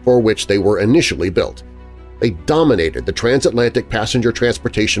service for which they were initially built. They dominated the transatlantic passenger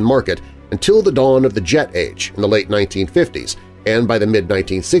transportation market until the dawn of the jet age in the late 1950s, and by the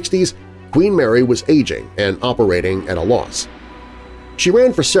mid-1960s, Queen Mary was aging and operating at a loss. She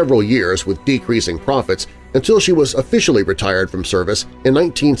ran for several years with decreasing profits until she was officially retired from service in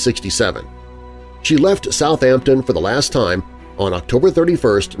 1967. She left Southampton for the last time on October 31,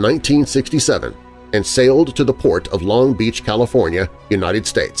 1967, and sailed to the port of Long Beach, California, United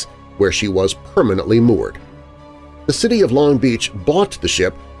States, where she was permanently moored. The city of Long Beach bought the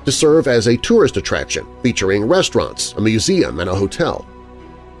ship to serve as a tourist attraction featuring restaurants, a museum, and a hotel.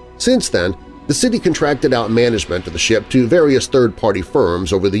 Since then, the city contracted out management of the ship to various third-party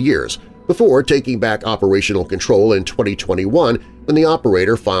firms over the years, before taking back operational control in 2021 when the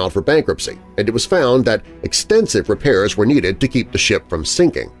operator filed for bankruptcy, and it was found that extensive repairs were needed to keep the ship from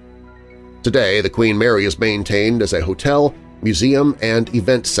sinking. Today, the Queen Mary is maintained as a hotel, museum, and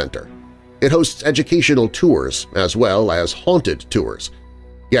event center. It hosts educational tours as well as haunted tours.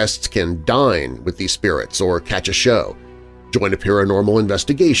 Guests can dine with these spirits or catch a show, join a paranormal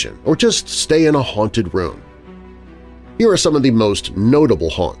investigation, or just stay in a haunted room. Here are some of the most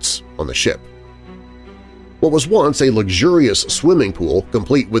notable haunts on the ship. What was once a luxurious swimming pool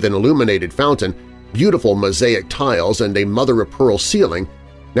complete with an illuminated fountain, beautiful mosaic tiles, and a mother-of-pearl ceiling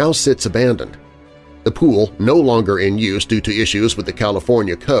now sits abandoned. The pool, no longer in use due to issues with the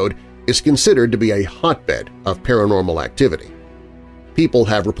California Code, is considered to be a hotbed of paranormal activity. People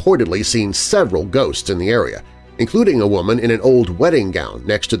have reportedly seen several ghosts in the area, including a woman in an old wedding gown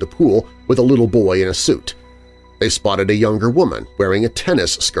next to the pool with a little boy in a suit. They spotted a younger woman wearing a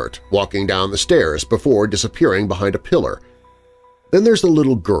tennis skirt walking down the stairs before disappearing behind a pillar. Then there's the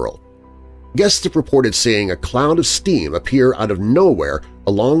little girl. Guests have reported seeing a cloud of steam appear out of nowhere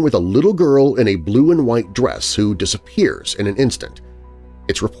along with a little girl in a blue and white dress who disappears in an instant.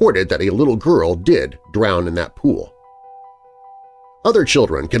 It's reported that a little girl did drown in that pool. Other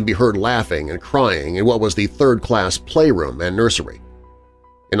children can be heard laughing and crying in what was the third-class playroom and nursery.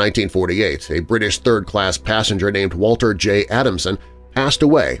 In 1948, a British third-class passenger named Walter J. Adamson passed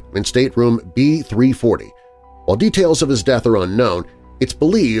away in stateroom B340. While details of his death are unknown, it's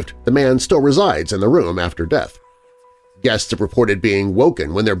believed the man still resides in the room after death. Guests have reported being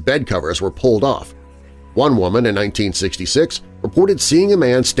woken when their bed covers were pulled off. One woman in 1966 reported seeing a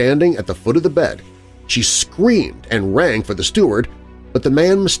man standing at the foot of the bed. She screamed and rang for the steward, but the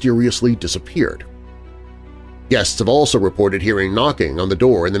man mysteriously disappeared. Guests have also reported hearing knocking on the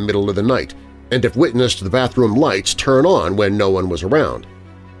door in the middle of the night and have witnessed the bathroom lights turn on when no one was around.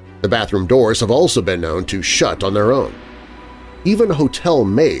 The bathroom doors have also been known to shut on their own. Even hotel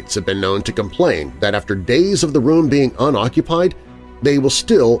maids have been known to complain that after days of the room being unoccupied, they will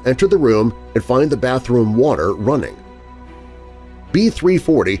still enter the room and find the bathroom water running.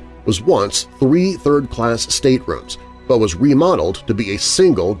 B340 was once 3 third-class staterooms, but was remodeled to be a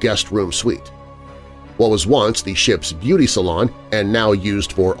single guest room suite. What was once the ship's beauty salon and now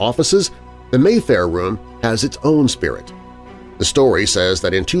used for offices, the Mayfair room has its own spirit. The story says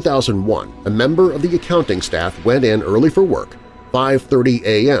that in 2001, a member of the accounting staff went in early for work, 5:30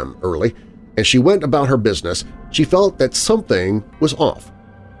 a.m. early, and she went about her business. She felt that something was off.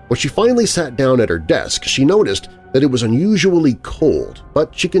 When she finally sat down at her desk, she noticed that it was unusually cold,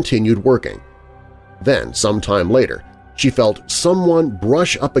 but she continued working. Then, sometime later, she felt someone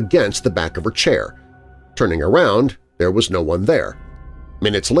brush up against the back of her chair. Turning around, there was no one there.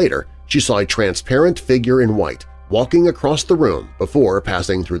 Minutes later, she saw a transparent figure in white walking across the room before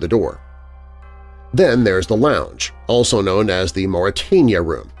passing through the door. Then there's the lounge, also known as the Mauritania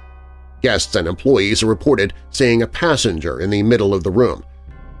Room. Guests and employees are reported seeing a passenger in the middle of the room.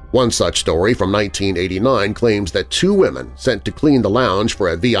 One such story from 1989 claims that 2 women sent to clean the lounge for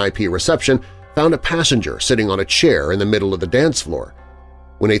a VIP reception found a passenger sitting on a chair in the middle of the dance floor.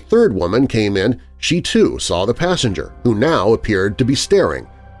 When a third woman came in, she too saw the passenger, who now appeared to be staring.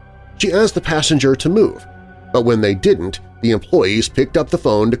 She asked the passenger to move, but when they didn't, the employees picked up the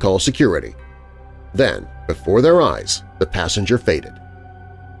phone to call security. Then, before their eyes, the passenger faded.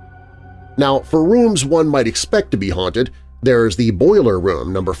 Now, for rooms one might expect to be haunted, there's the Boiler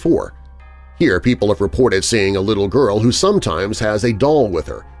Room No. 4. Here people have reported seeing a little girl who sometimes has a doll with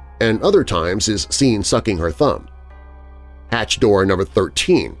her and other times is seen sucking her thumb. Hatch door No.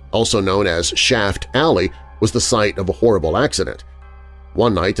 13, also known as Shaft Alley, was the site of a horrible accident.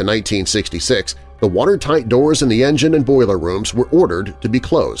 One night in 1966, the watertight doors in the engine and boiler rooms were ordered to be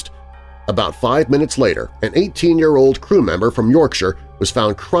closed. About 5 minutes later, an 18-year-old crew member from Yorkshire was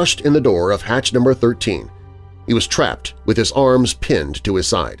found crushed in the door of hatch No. 13. He was trapped with his arms pinned to his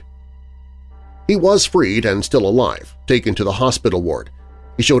side. He was freed and still alive, taken to the hospital ward.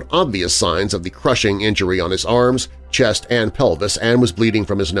 He showed obvious signs of the crushing injury on his arms, chest, and pelvis and was bleeding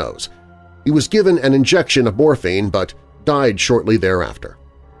from his nose. He was given an injection of morphine but died shortly thereafter.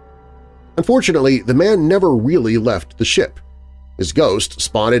 Unfortunately, the man never really left the ship. His ghost,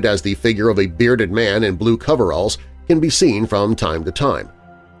 spotted as the figure of a bearded man in blue coveralls, can be seen from time to time.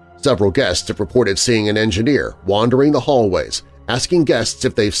 Several guests have reported seeing an engineer wandering the hallways, asking guests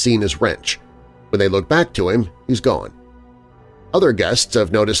if they've seen his wrench. When they look back to him, he's gone. Other guests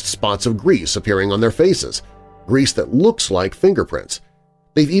have noticed spots of grease appearing on their faces, grease that looks like fingerprints.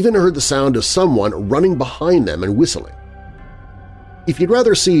 They've even heard the sound of someone running behind them and whistling. If you'd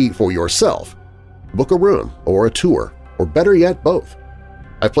rather see for yourself, book a room or a tour, or better yet, both.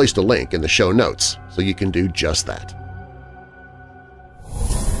 I've placed a link in the show notes so you can do just that.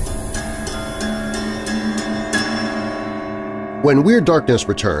 When Weird Darkness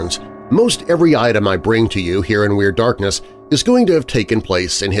returns, most every item I bring to you here in Weird Darkness is going to have taken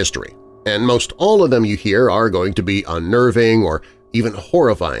place in history, and most all of them you hear are going to be unnerving or even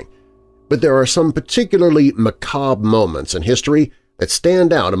horrifying. But there are some particularly macabre moments in history that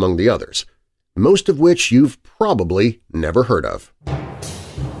stand out among the others, most of which you've probably never heard of.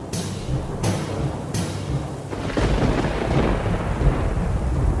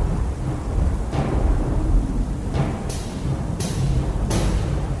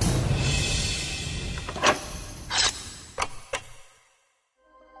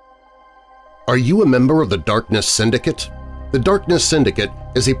 Are you a member of the Darkness Syndicate? The Darkness Syndicate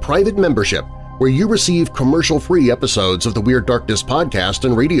is a private membership where you receive commercial-free episodes of the Weird Darkness podcast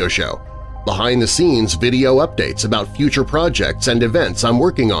and radio show, behind-the-scenes video updates about future projects and events I'm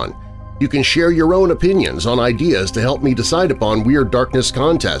working on. You can share your own opinions on ideas to help me decide upon Weird Darkness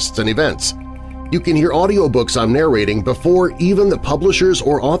contests and events. You can hear audiobooks I'm narrating before even the publishers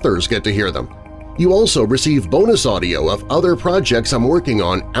or authors get to hear them. You also receive bonus audio of other projects I'm working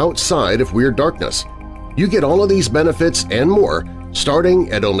on outside of Weird Darkness. You get all of these benefits and more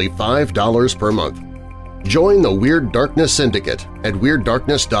starting at only $5 per month. Join the Weird Darkness Syndicate at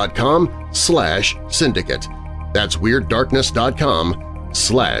WeirdDarkness.com/syndicate. That's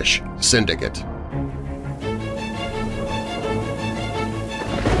WeirdDarkness.com/syndicate.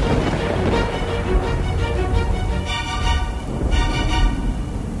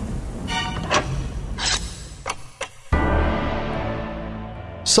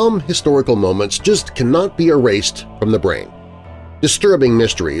 some historical moments just cannot be erased from the brain. Disturbing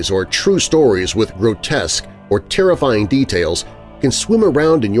mysteries or true stories with grotesque or terrifying details can swim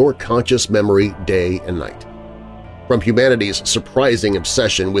around in your conscious memory day and night. From humanity's surprising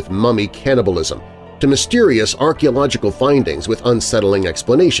obsession with mummy cannibalism to mysterious archaeological findings with unsettling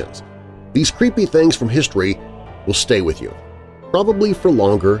explanations, these creepy things from history will stay with you, probably for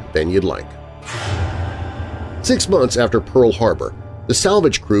longer than you'd like. 6 months after Pearl Harbor, the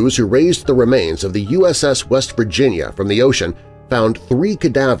salvage crews who raised the remains of the USS West Virginia from the ocean found 3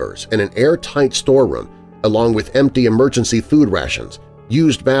 cadavers in an airtight storeroom, along with empty emergency food rations,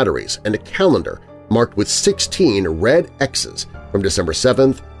 used batteries, and a calendar marked with 16 red X's from December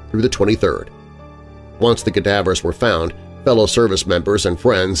 7th through the 23rd. Once the cadavers were found, fellow service members and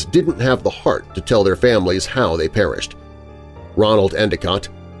friends didn't have the heart to tell their families how they perished. Ronald Endicott,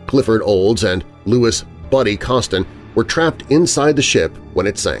 Clifford Olds, and Louis Buddy Costin were trapped inside the ship when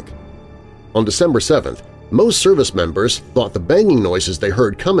it sank. On December 7th, most service members thought the banging noises they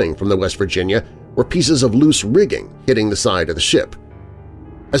heard coming from the West Virginia were pieces of loose rigging hitting the side of the ship.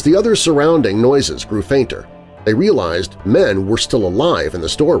 As the other surrounding noises grew fainter, they realized men were still alive in the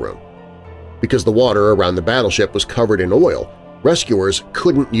storeroom. Because the water around the battleship was covered in oil, rescuers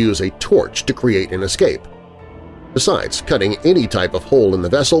couldn't use a torch to create an escape. Besides, cutting any type of hole in the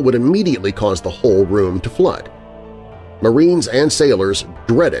vessel would immediately cause the whole room to flood. Marines and sailors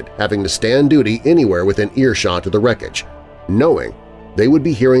dreaded having to stand duty anywhere within earshot of the wreckage, knowing they would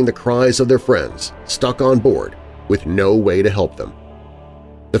be hearing the cries of their friends stuck on board with no way to help them.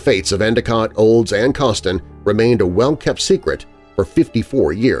 The fates of Endicott, Olds, and Costin remained a well-kept secret for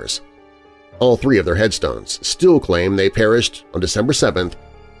 54 years. All 3 of their headstones still claim they perished on December 7,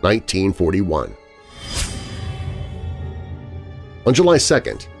 1941. On July 2,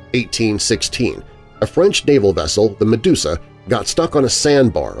 1816, a French naval vessel, the Medusa, got stuck on a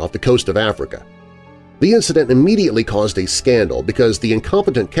sandbar off the coast of Africa. The incident immediately caused a scandal because the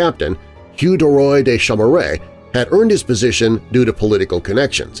incompetent captain, Hugh de Roy de Chameret, had earned his position due to political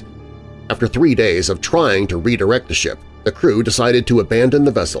connections. After 3 days of trying to redirect the ship, the crew decided to abandon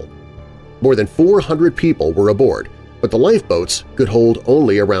the vessel. More than 400 people were aboard, but the lifeboats could hold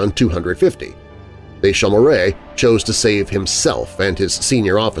only around 250. De Chameret chose to save himself and his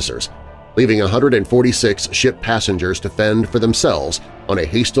senior officers, leaving 146 ship passengers to fend for themselves on a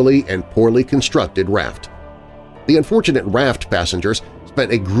hastily and poorly constructed raft. The unfortunate raft passengers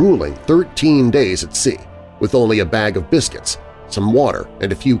spent a grueling 13 days at sea, with only a bag of biscuits, some water,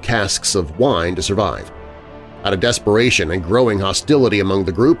 and a few casks of wine to survive. Out of desperation and growing hostility among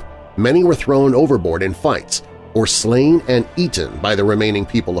the group, many were thrown overboard in fights or slain and eaten by the remaining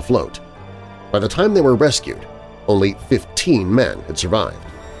people afloat. By the time they were rescued, only 15 men had survived.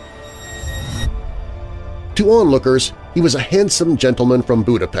 To onlookers, he was a handsome gentleman from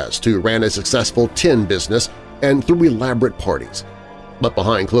Budapest who ran a successful tin business and threw elaborate parties. But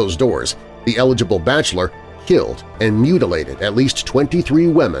behind closed doors, the eligible bachelor killed and mutilated at least 23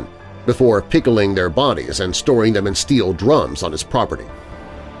 women before pickling their bodies and storing them in steel drums on his property.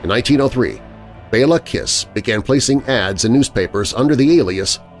 In 1903, Bela Kiss began placing ads in newspapers under the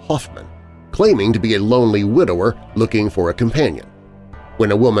alias Hoffman, claiming to be a lonely widower looking for a companion.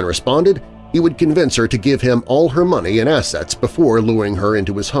 When a woman responded, he would convince her to give him all her money and assets before luring her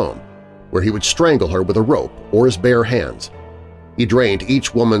into his home, where he would strangle her with a rope or his bare hands. He drained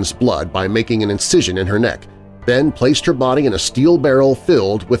each woman's blood by making an incision in her neck, then placed her body in a steel barrel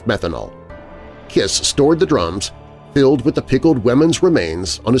filled with methanol. Kiss stored the drums, filled with the pickled women's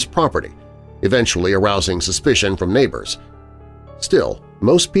remains, on his property, eventually arousing suspicion from neighbors. Still,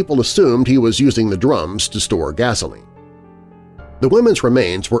 most people assumed he was using the drums to store gasoline. The women's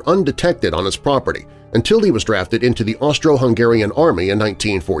remains were undetected on his property until he was drafted into the Austro-Hungarian Army in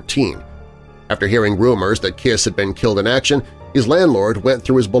 1914. After hearing rumors that Kiss had been killed in action, his landlord went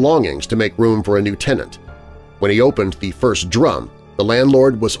through his belongings to make room for a new tenant. When he opened the first drum, the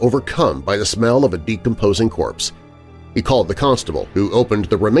landlord was overcome by the smell of a decomposing corpse. He called the constable, who opened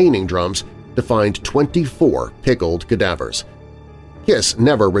the remaining drums, to find 24 pickled cadavers. Kiss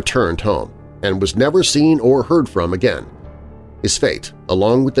never returned home and was never seen or heard from again. His fate,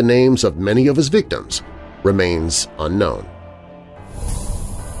 along with the names of many of his victims, remains unknown.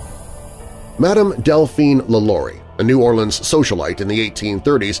 Madame Delphine LaLaurie, a New Orleans socialite in the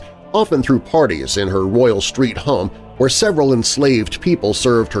 1830s, often threw parties in her Royal Street home where several enslaved people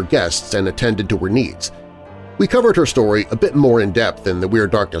served her guests and attended to her needs. We covered her story a bit more in depth in the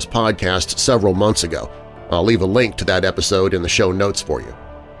Weird Darkness podcast several months ago. I'll leave a link to that episode in the show notes for you.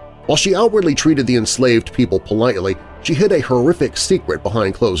 While she outwardly treated the enslaved people politely, she hid a horrific secret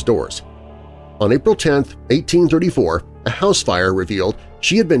behind closed doors. On April 10, 1834, a house fire revealed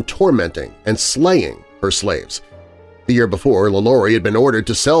she had been tormenting and slaying her slaves. The year before, LaLaurie had been ordered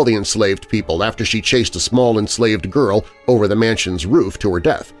to sell the enslaved people after she chased a small enslaved girl over the mansion's roof to her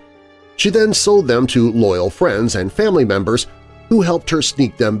death. She then sold them to loyal friends and family members who helped her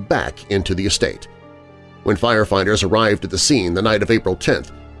sneak them back into the estate. When firefighters arrived at the scene the night of April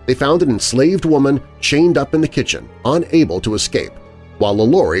 10th, they found an enslaved woman chained up in the kitchen, unable to escape, while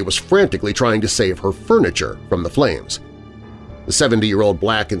LaLaurie was frantically trying to save her furniture from the flames. The 70-year-old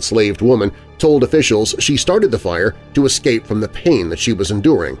black enslaved woman told officials she started the fire to escape from the pain that she was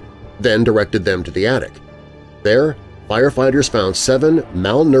enduring, then directed them to the attic. There, firefighters found 7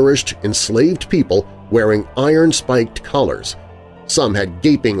 malnourished, enslaved people wearing iron-spiked collars. Some had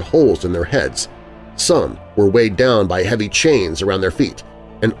gaping holes in their heads. Some were weighed down by heavy chains around their feet,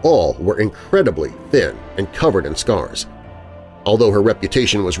 and all were incredibly thin and covered in scars. Although her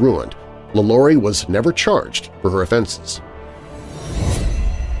reputation was ruined, LaLaurie was never charged for her offenses.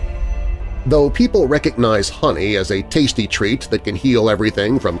 Though people recognize honey as a tasty treat that can heal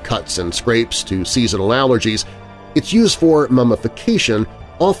everything from cuts and scrapes to seasonal allergies, its use for mummification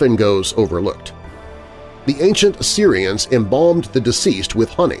often goes overlooked. The ancient Assyrians embalmed the deceased with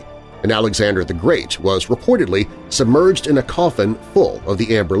honey, and Alexander the Great was reportedly submerged in a coffin full of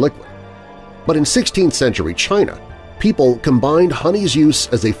the amber liquid. But in 16th century China, people combined honey's use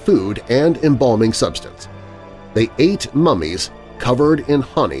as a food and embalming substance. They ate mummies covered in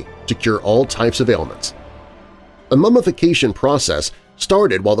honey to cure all types of ailments. The mummification process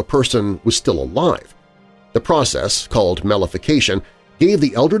started while the person was still alive. The process, called mellification, gave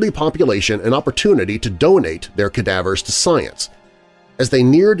the elderly population an opportunity to donate their cadavers to science. As they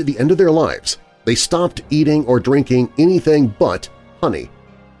neared the end of their lives, they stopped eating or drinking anything but honey.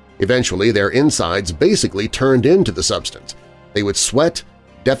 Eventually, their insides basically turned into the substance. They would sweat,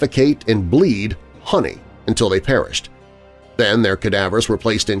 defecate, and bleed honey until they perished. Then their cadavers were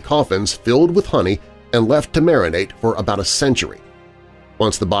placed in coffins filled with honey and left to marinate for about a century.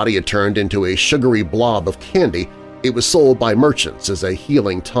 Once the body had turned into a sugary blob of candy, it was sold by merchants as a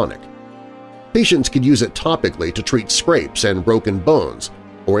healing tonic. Patients could use it topically to treat scrapes and broken bones,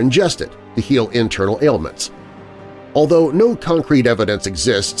 or ingest it to heal internal ailments. Although no concrete evidence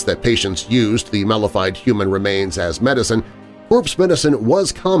exists that patients used the mellified human remains as medicine, corpse medicine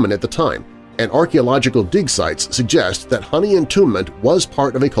was common at the time, and archaeological dig sites suggest that honey entombment was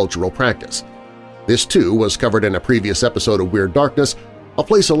part of a cultural practice. This too was covered in a previous episode of Weird Darkness. I'll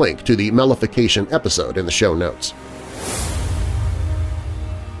place a link to the mellification episode in the show notes.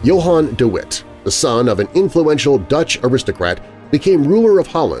 Johan de Witt, the son of an influential Dutch aristocrat, became ruler of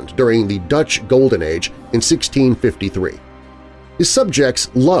Holland during the Dutch Golden Age in 1653. His subjects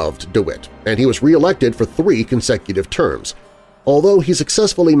loved de Witt, and he was re-elected for 3 consecutive terms. Although he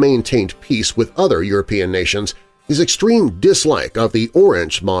successfully maintained peace with other European nations, his extreme dislike of the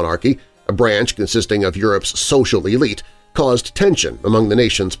Orange monarchy, a branch consisting of Europe's social elite, caused tension among the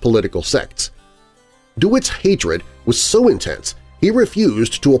nation's political sects. De Witt's hatred was so intense he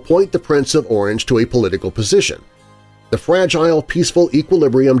refused to appoint the Prince of Orange to a political position. The fragile, peaceful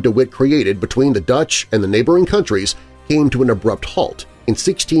equilibrium de Witt created between the Dutch and the neighboring countries came to an abrupt halt in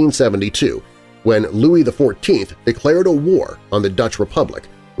 1672 when Louis XIV declared a war on the Dutch Republic,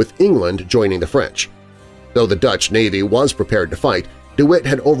 with England joining the French. Though the Dutch navy was prepared to fight, de Witt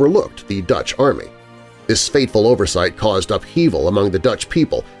had overlooked the Dutch army. This fateful oversight caused upheaval among the Dutch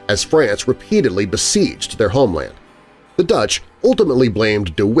people as France repeatedly besieged their homeland. The Dutch ultimately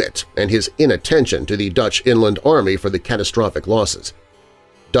blamed de Witt and his inattention to the Dutch inland army for the catastrophic losses.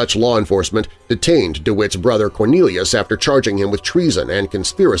 Dutch law enforcement detained de Witt's brother Cornelius after charging him with treason and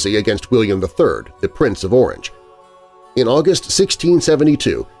conspiracy against William III, the Prince of Orange. In August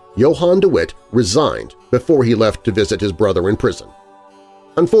 1672, Johan de Witt resigned before he left to visit his brother in prison.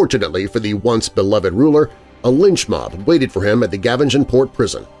 Unfortunately for the once beloved ruler, a lynch mob waited for him at the Gavengenpoort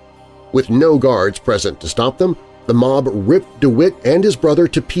prison. With no guards present to stop them, the mob ripped de Witt and his brother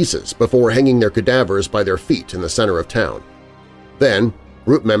to pieces before hanging their cadavers by their feet in the center of town. Then,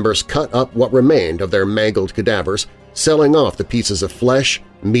 group members cut up what remained of their mangled cadavers, selling off the pieces of flesh,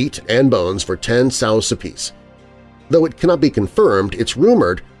 meat, and bones for 10 sous apiece. Though it cannot be confirmed, it's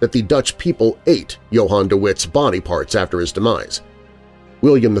rumored that the Dutch people ate Johan de Witt's body parts after his demise.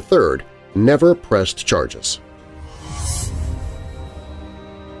 William III never pressed charges.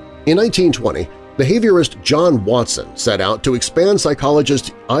 In 1920, behaviorist John Watson set out to expand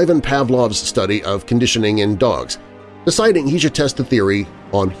psychologist Ivan Pavlov's study of conditioning in dogs, deciding he should test the theory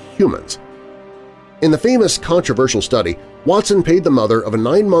on humans. In the famous controversial study, Watson paid the mother of a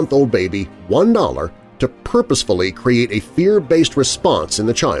 9-month-old baby $1 to purposefully create a fear-based response in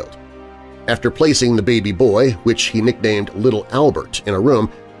the child. After placing the baby boy, which he nicknamed Little Albert, in a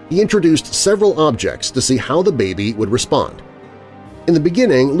room, he introduced several objects to see how the baby would respond. In the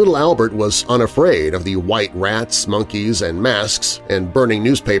beginning, Little Albert was unafraid of the white rats, monkeys, and masks and burning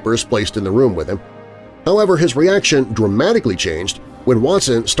newspapers placed in the room with him. However, his reaction dramatically changed when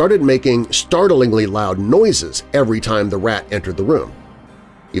Watson started making startlingly loud noises every time the rat entered the room.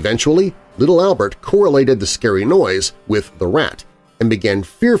 Eventually, Little Albert correlated the scary noise with the rat and began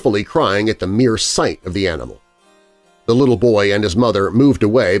fearfully crying at the mere sight of the animal. The little boy and his mother moved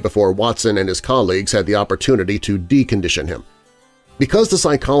away before Watson and his colleagues had the opportunity to decondition him. Because the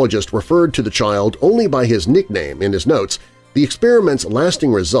psychologist referred to the child only by his nickname in his notes, the experiment's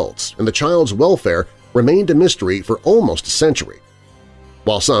lasting results and the child's welfare remained a mystery for almost a century.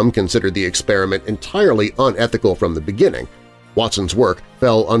 While some considered the experiment entirely unethical from the beginning, Watson's work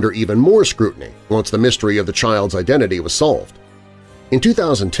fell under even more scrutiny once the mystery of the child's identity was solved. In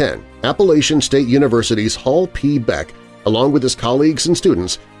 2010, Appalachian State University's Hall P. Beck, along with his colleagues and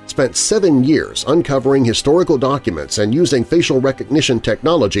students, spent 7 years uncovering historical documents and using facial recognition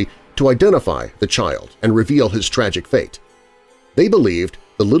technology to identify the child and reveal his tragic fate. They believed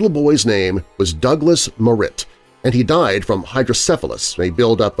the little boy's name was Douglas Morit, and he died from hydrocephalus, a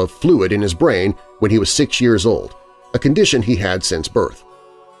buildup of fluid in his brain, when he was 6 years old, a condition he had since birth.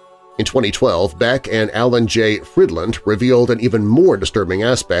 In 2012, Beck and Alan J. Fridland revealed an even more disturbing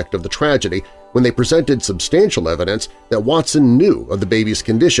aspect of the tragedy when they presented substantial evidence that Watson knew of the baby's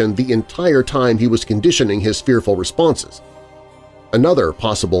condition the entire time he was conditioning his fearful responses. Another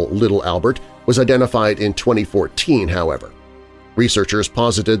possible Little Albert was identified in 2014, however. Researchers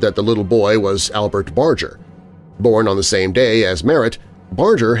posited that the little boy was Albert Barger. Born on the same day as Merritt,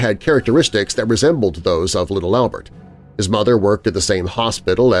 Barger had characteristics that resembled those of Little Albert. His mother worked at the same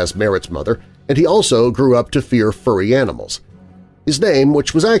hospital as Merritt's mother, and he also grew up to fear furry animals. His name,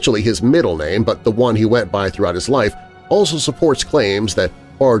 which was actually his middle name but the one he went by throughout his life, also supports claims that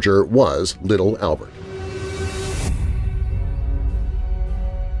Barger was Little Albert.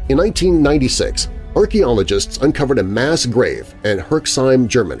 In 1996, archaeologists uncovered a mass grave in Herxheim,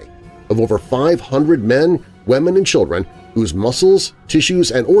 Germany, of over 500 men, women, and children whose muscles,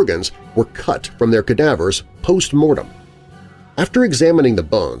 tissues, and organs were cut from their cadavers post-mortem. After examining the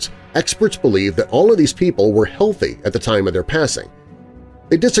bones, experts believe that all of these people were healthy at the time of their passing.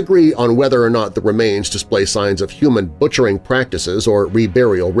 They disagree on whether or not the remains display signs of human butchering practices or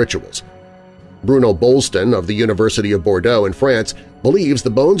reburial rituals. Bruno Bolston of the University of Bordeaux in France believes the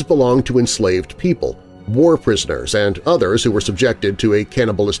bones belong to enslaved people, war prisoners, and others who were subjected to a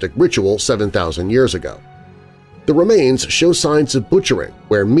cannibalistic ritual 7,000 years ago. The remains show signs of butchering,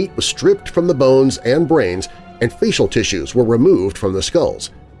 where meat was stripped from the bones and brains and facial tissues were removed from the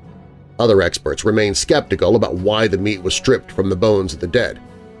skulls. Other experts remain skeptical about why the meat was stripped from the bones of the dead.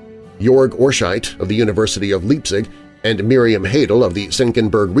 Jörg Orscheit of the University of Leipzig and Miriam Hadel of the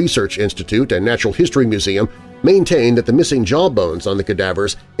Senckenberg Research Institute and Natural History Museum maintain that the missing jawbones on the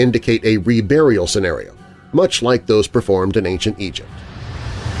cadavers indicate a reburial scenario, much like those performed in ancient Egypt.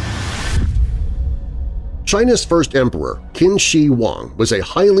 China's first emperor, Qin Shi Huang, was a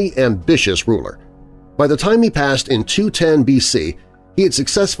highly ambitious ruler. By the time he passed in 210 BC, he had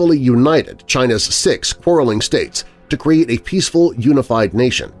successfully united China's 6 quarreling states to create a peaceful, unified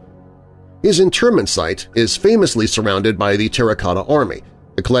nation. His interment site is famously surrounded by the Terracotta Army,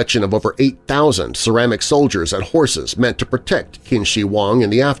 a collection of over 8,000 ceramic soldiers and horses meant to protect Qin Shi Huang in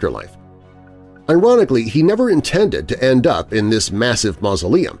the afterlife. Ironically, he never intended to end up in this massive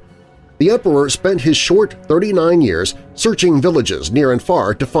mausoleum. The emperor spent his short 39 years searching villages near and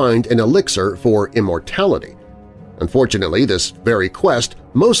far to find an elixir for immortality. Unfortunately, this very quest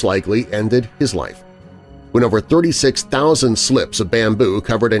most likely ended his life. When over 36,000 slips of bamboo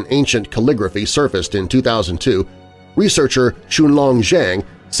covered in ancient calligraphy surfaced in 2002, researcher Xunlong Zhang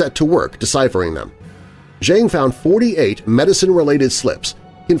set to work deciphering them. Zhang found 48 medicine-related slips,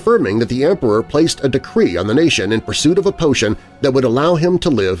 confirming that the emperor placed a decree on the nation in pursuit of a potion that would allow him to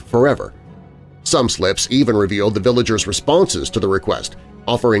live forever. Some slips even revealed the villagers' responses to the request,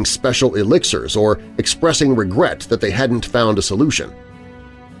 offering special elixirs or expressing regret that they hadn't found a solution.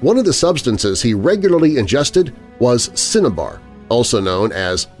 One of the substances he regularly ingested was cinnabar, also known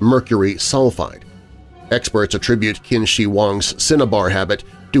as mercury sulfide. Experts attribute Qin Shi Huang's cinnabar habit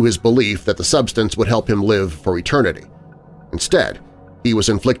to his belief that the substance would help him live for eternity. Instead, he was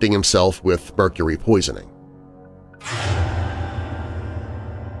inflicting himself with mercury poisoning.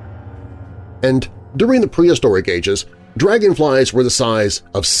 And during the prehistoric ages, dragonflies were the size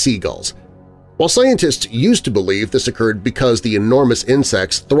of seagulls. While scientists used to believe this occurred because the enormous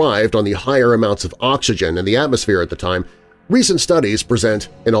insects thrived on the higher amounts of oxygen in the atmosphere at the time, Recent studies present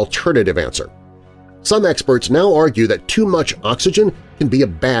an alternative answer. Some experts now argue that too much oxygen can be a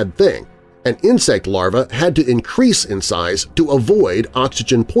bad thing, and insect larvae had to increase in size to avoid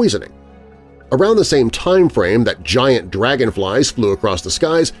oxygen poisoning. Around the same time frame that giant dragonflies flew across the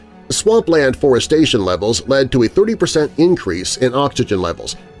skies, swampland forestation levels led to a 30% increase in oxygen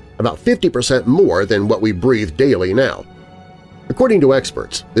levels, about 50% more than what we breathe daily now. According to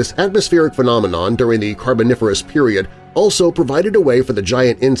experts, this atmospheric phenomenon during the Carboniferous period also provided a way for the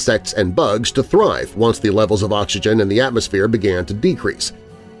giant insects and bugs to thrive once the levels of oxygen in the atmosphere began to decrease.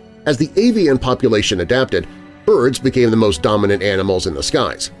 As the avian population adapted, birds became the most dominant animals in the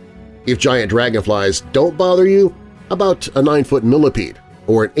skies. If giant dragonflies don't bother you, how about a 9-foot millipede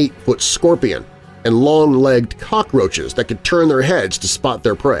or an 8-foot scorpion and long-legged cockroaches that could turn their heads to spot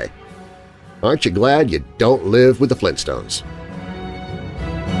their prey? Aren't you glad you don't live with the Flintstones?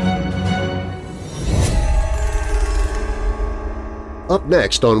 Up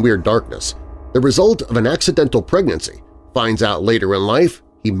next on Weird Darkness, the result of an accidental pregnancy finds out later in life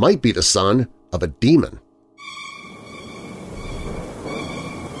he might be the son of a demon.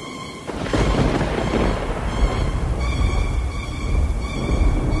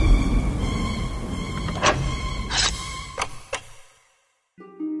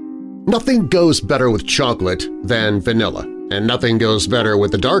 Nothing goes better with chocolate than vanilla, and nothing goes better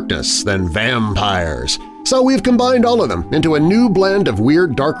with the darkness than vampires. So we've combined all of them into a new blend of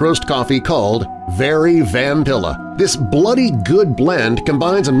weird dark roast coffee called Very Vampilla. This bloody good blend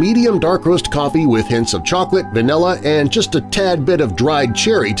combines a medium dark roast coffee with hints of chocolate, vanilla, and just a tad bit of dried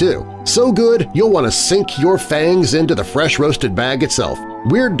cherry too. So good you'll want to sink your fangs into the fresh roasted bag itself.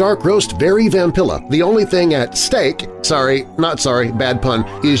 Weird Dark Roast Very Vampilla, the only thing at stake – bad pun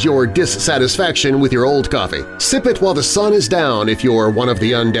 – is your dissatisfaction with your old coffee. Sip it while the sun is down if you're one of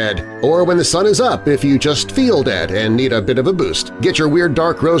the undead, or when the sun is up if you just feel dead and need a bit of a boost. Get your Weird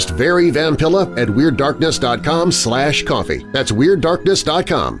Dark Roast Very Vampilla at WeirdDarkness.com/coffee. That's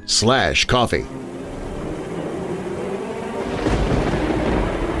WeirdDarkness.com/coffee.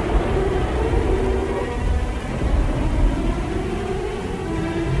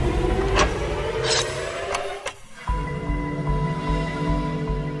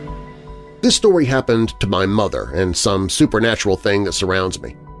 This story happened to my mother and some supernatural thing that surrounds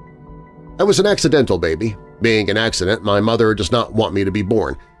me. I was an accidental baby. Being an accident, my mother does not want me to be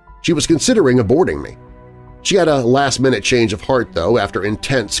born. She was considering aborting me. She had a last-minute change of heart, though, after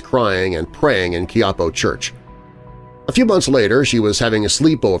intense crying and praying in Quiapo Church. A few months later, she was having a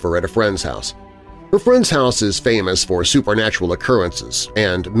sleepover at a friend's house. Her friend's house is famous for supernatural occurrences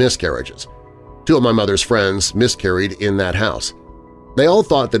and miscarriages. Two of my mother's friends miscarried in that house. They all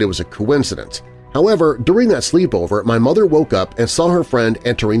thought that it was a coincidence. However, during that sleepover, my mother woke up and saw her friend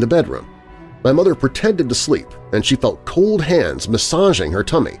entering the bedroom. My mother pretended to sleep, and she felt cold hands massaging her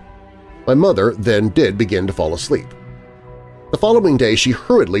tummy. My mother then did begin to fall asleep. The following day, she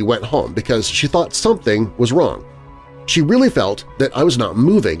hurriedly went home because she thought something was wrong. She really felt that I was not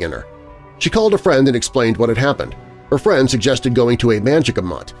moving in her. She called a friend and explained what had happened. Her friend suggested going to a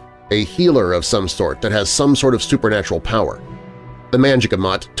Macabre, a healer of some sort that has some sort of supernatural power. The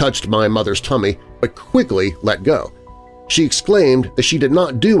Macabre touched my mother's tummy but quickly let go. She exclaimed that she did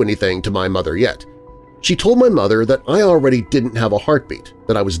not do anything to my mother yet. She told my mother that I already didn't have a heartbeat,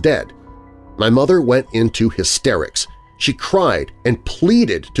 that I was dead. My mother went into hysterics. She cried and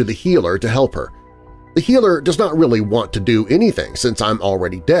pleaded to the healer to help her. The healer does not really want to do anything since I'm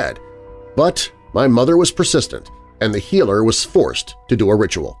already dead. But my mother was persistent, and the healer was forced to do a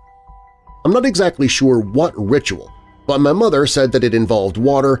ritual. I'm not exactly sure what ritual, but my mother said that it involved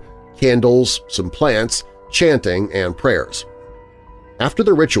water, candles, some plants, chanting, and prayers. After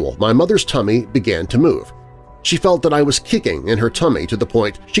the ritual, my mother's tummy began to move. She felt that I was kicking in her tummy to the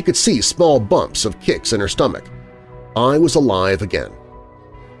point she could see small bumps of kicks in her stomach. I was alive again.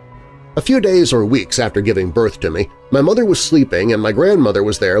 A few days or weeks after giving birth to me, my mother was sleeping and my grandmother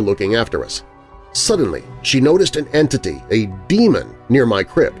was there looking after us. Suddenly, she noticed an entity, a demon, near my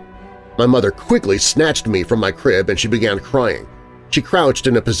crib. My mother quickly snatched me from my crib and she began crying. She crouched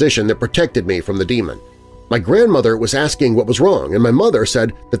in a position that protected me from the demon. My grandmother was asking what was wrong, and my mother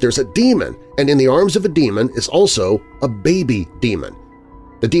said that there's a demon, and in the arms of a demon is also a baby demon.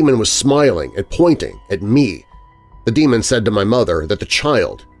 The demon was smiling and pointing at me. The demon said to my mother that the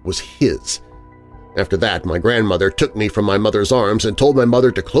child was his. After that, my grandmother took me from my mother's arms and told my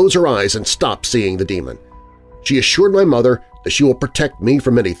mother to close her eyes and stop seeing the demon. She assured my mother that she will protect me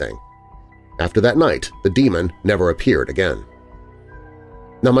from anything. After that night, the demon never appeared again.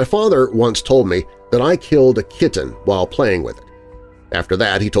 Now, my father once told me that I killed a kitten while playing with it. After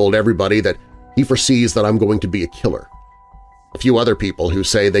that, he told everybody that he foresees that I'm going to be a killer. A few other people who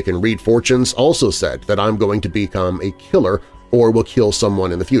say they can read fortunes also said that I'm going to become a killer or will kill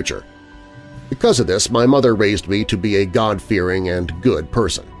someone in the future. Because of this, my mother raised me to be a God-fearing and good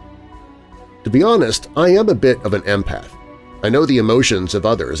person. To be honest, I am a bit of an empath. I know the emotions of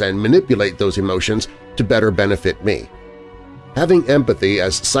others and manipulate those emotions to better benefit me. Having empathy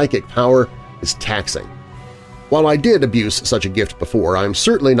as psychic power is taxing. While I did abuse such a gift before, I'm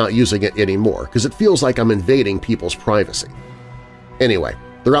certainly not using it anymore because it feels like I'm invading people's privacy. Anyway,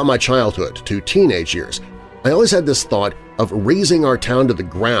 throughout my childhood to teenage years, I always had this thought of razing our town to the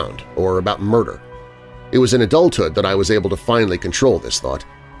ground or about murder. It was in adulthood that I was able to finally control this thought.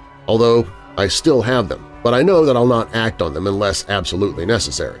 Although I still have them, but I know that I'll not act on them unless absolutely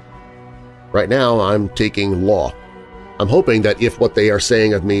necessary. Right now, I'm taking law. I'm hoping that if what they are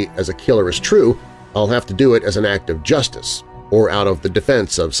saying of me as a killer is true, I'll have to do it as an act of justice or out of the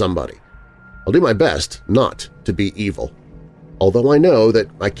defense of somebody. I'll do my best not to be evil. Although I know that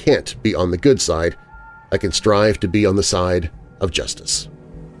I can't be on the good side, I can strive to be on the side of justice.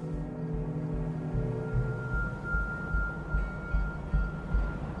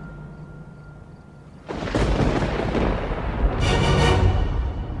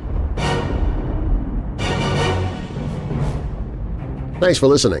 Thanks for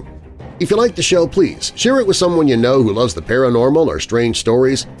listening. If you like the show, please share it with someone you know who loves the paranormal or strange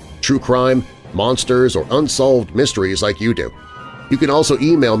stories, true crime, monsters, or unsolved mysteries like you do. You can also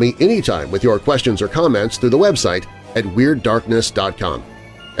email me anytime with your questions or comments through the website at WeirdDarkness.com.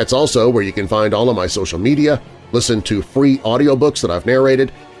 That's also where you can find all of my social media, listen to free audiobooks that I've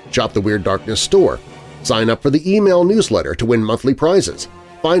narrated, shop the Weird Darkness store, sign up for the email newsletter to win monthly prizes,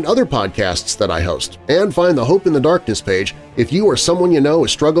 find other podcasts that I host, and find the Hope in the Darkness page if you or someone you know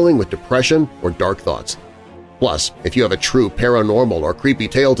is struggling with depression or dark thoughts. Plus, if you have a true paranormal or creepy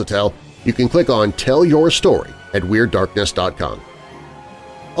tale to tell, you can click on Tell Your Story at WeirdDarkness.com.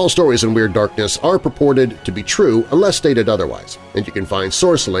 All stories in Weird Darkness are purported to be true unless stated otherwise, and you can find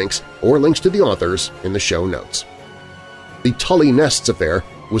source links or links to the authors in the show notes. The Tully Nests Affair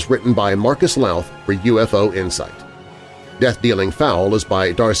was written by Marcus Louth for UFO Insight. Death-Dealing Fowl is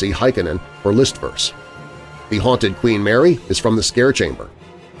by Darcy Heikkinen for Listverse. The Haunted Queen Mary is from The Scare Chamber.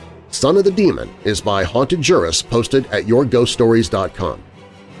 Son of the Demon is by Haunted Juris, posted at YourGhostStories.com.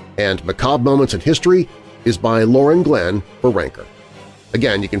 And Macabre Moments in History is by Lauren Glenn for Ranker.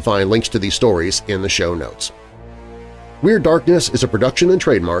 Again, you can find links to these stories in the show notes. Weird Darkness is a production and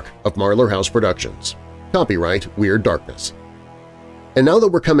trademark of Marlar House Productions. Copyright Weird Darkness. And now that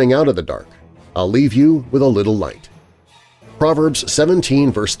we're coming out of the dark, I'll leave you with a little light. Proverbs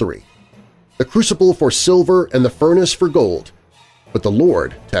 17 verse 3. The crucible for silver and the furnace for gold, but the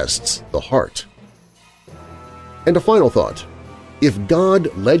Lord tests the heart. And a final thought. If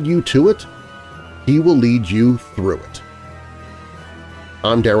God led you to it, He will lead you through it.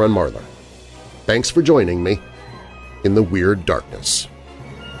 I'm Darren Marlar. Thanks for joining me in the Weird Darkness.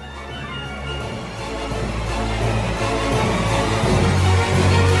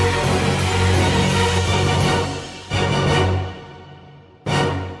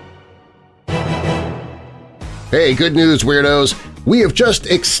 Hey, good news, Weirdos! We have just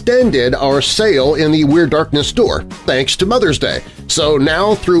extended our sale in the Weird Darkness store, thanks to Mother's Day. So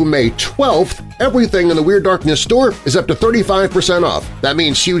now through May 12th, everything in the Weird Darkness store is up to 35% off. That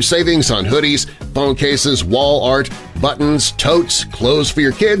means huge savings on hoodies, phone cases, wall art, buttons, totes, clothes for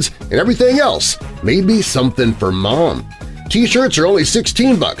your kids, and everything else. Maybe something for Mom. T-shirts are only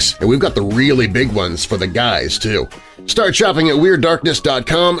 $16, and we've got the really big ones for the guys, too. Start shopping at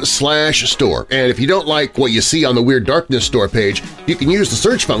WeirdDarkness.com/store, and if you don't like what you see on the Weird Darkness store page, you can use the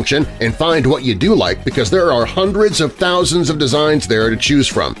search function and find what you do like because there are hundreds of thousands of designs there to choose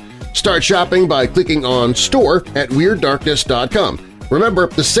from. Start shopping by clicking on Store at WeirdDarkness.com. Remember,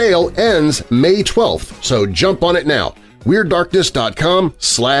 the sale ends May 12th, so jump on it now.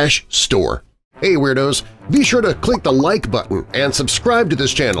 WeirdDarkness.com/store. Hey Weirdos! Be sure to click the like button and subscribe to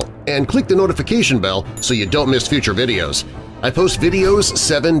this channel, and click the notification bell so you don't miss future videos. I post videos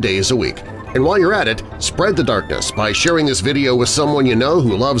 7 days a week. And while you're at it, spread the darkness by sharing this video with someone you know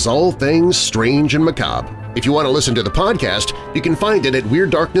who loves all things strange and macabre. If you want to listen to the podcast, you can find it at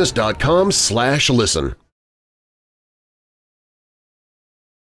WeirdDarkness.com/listen.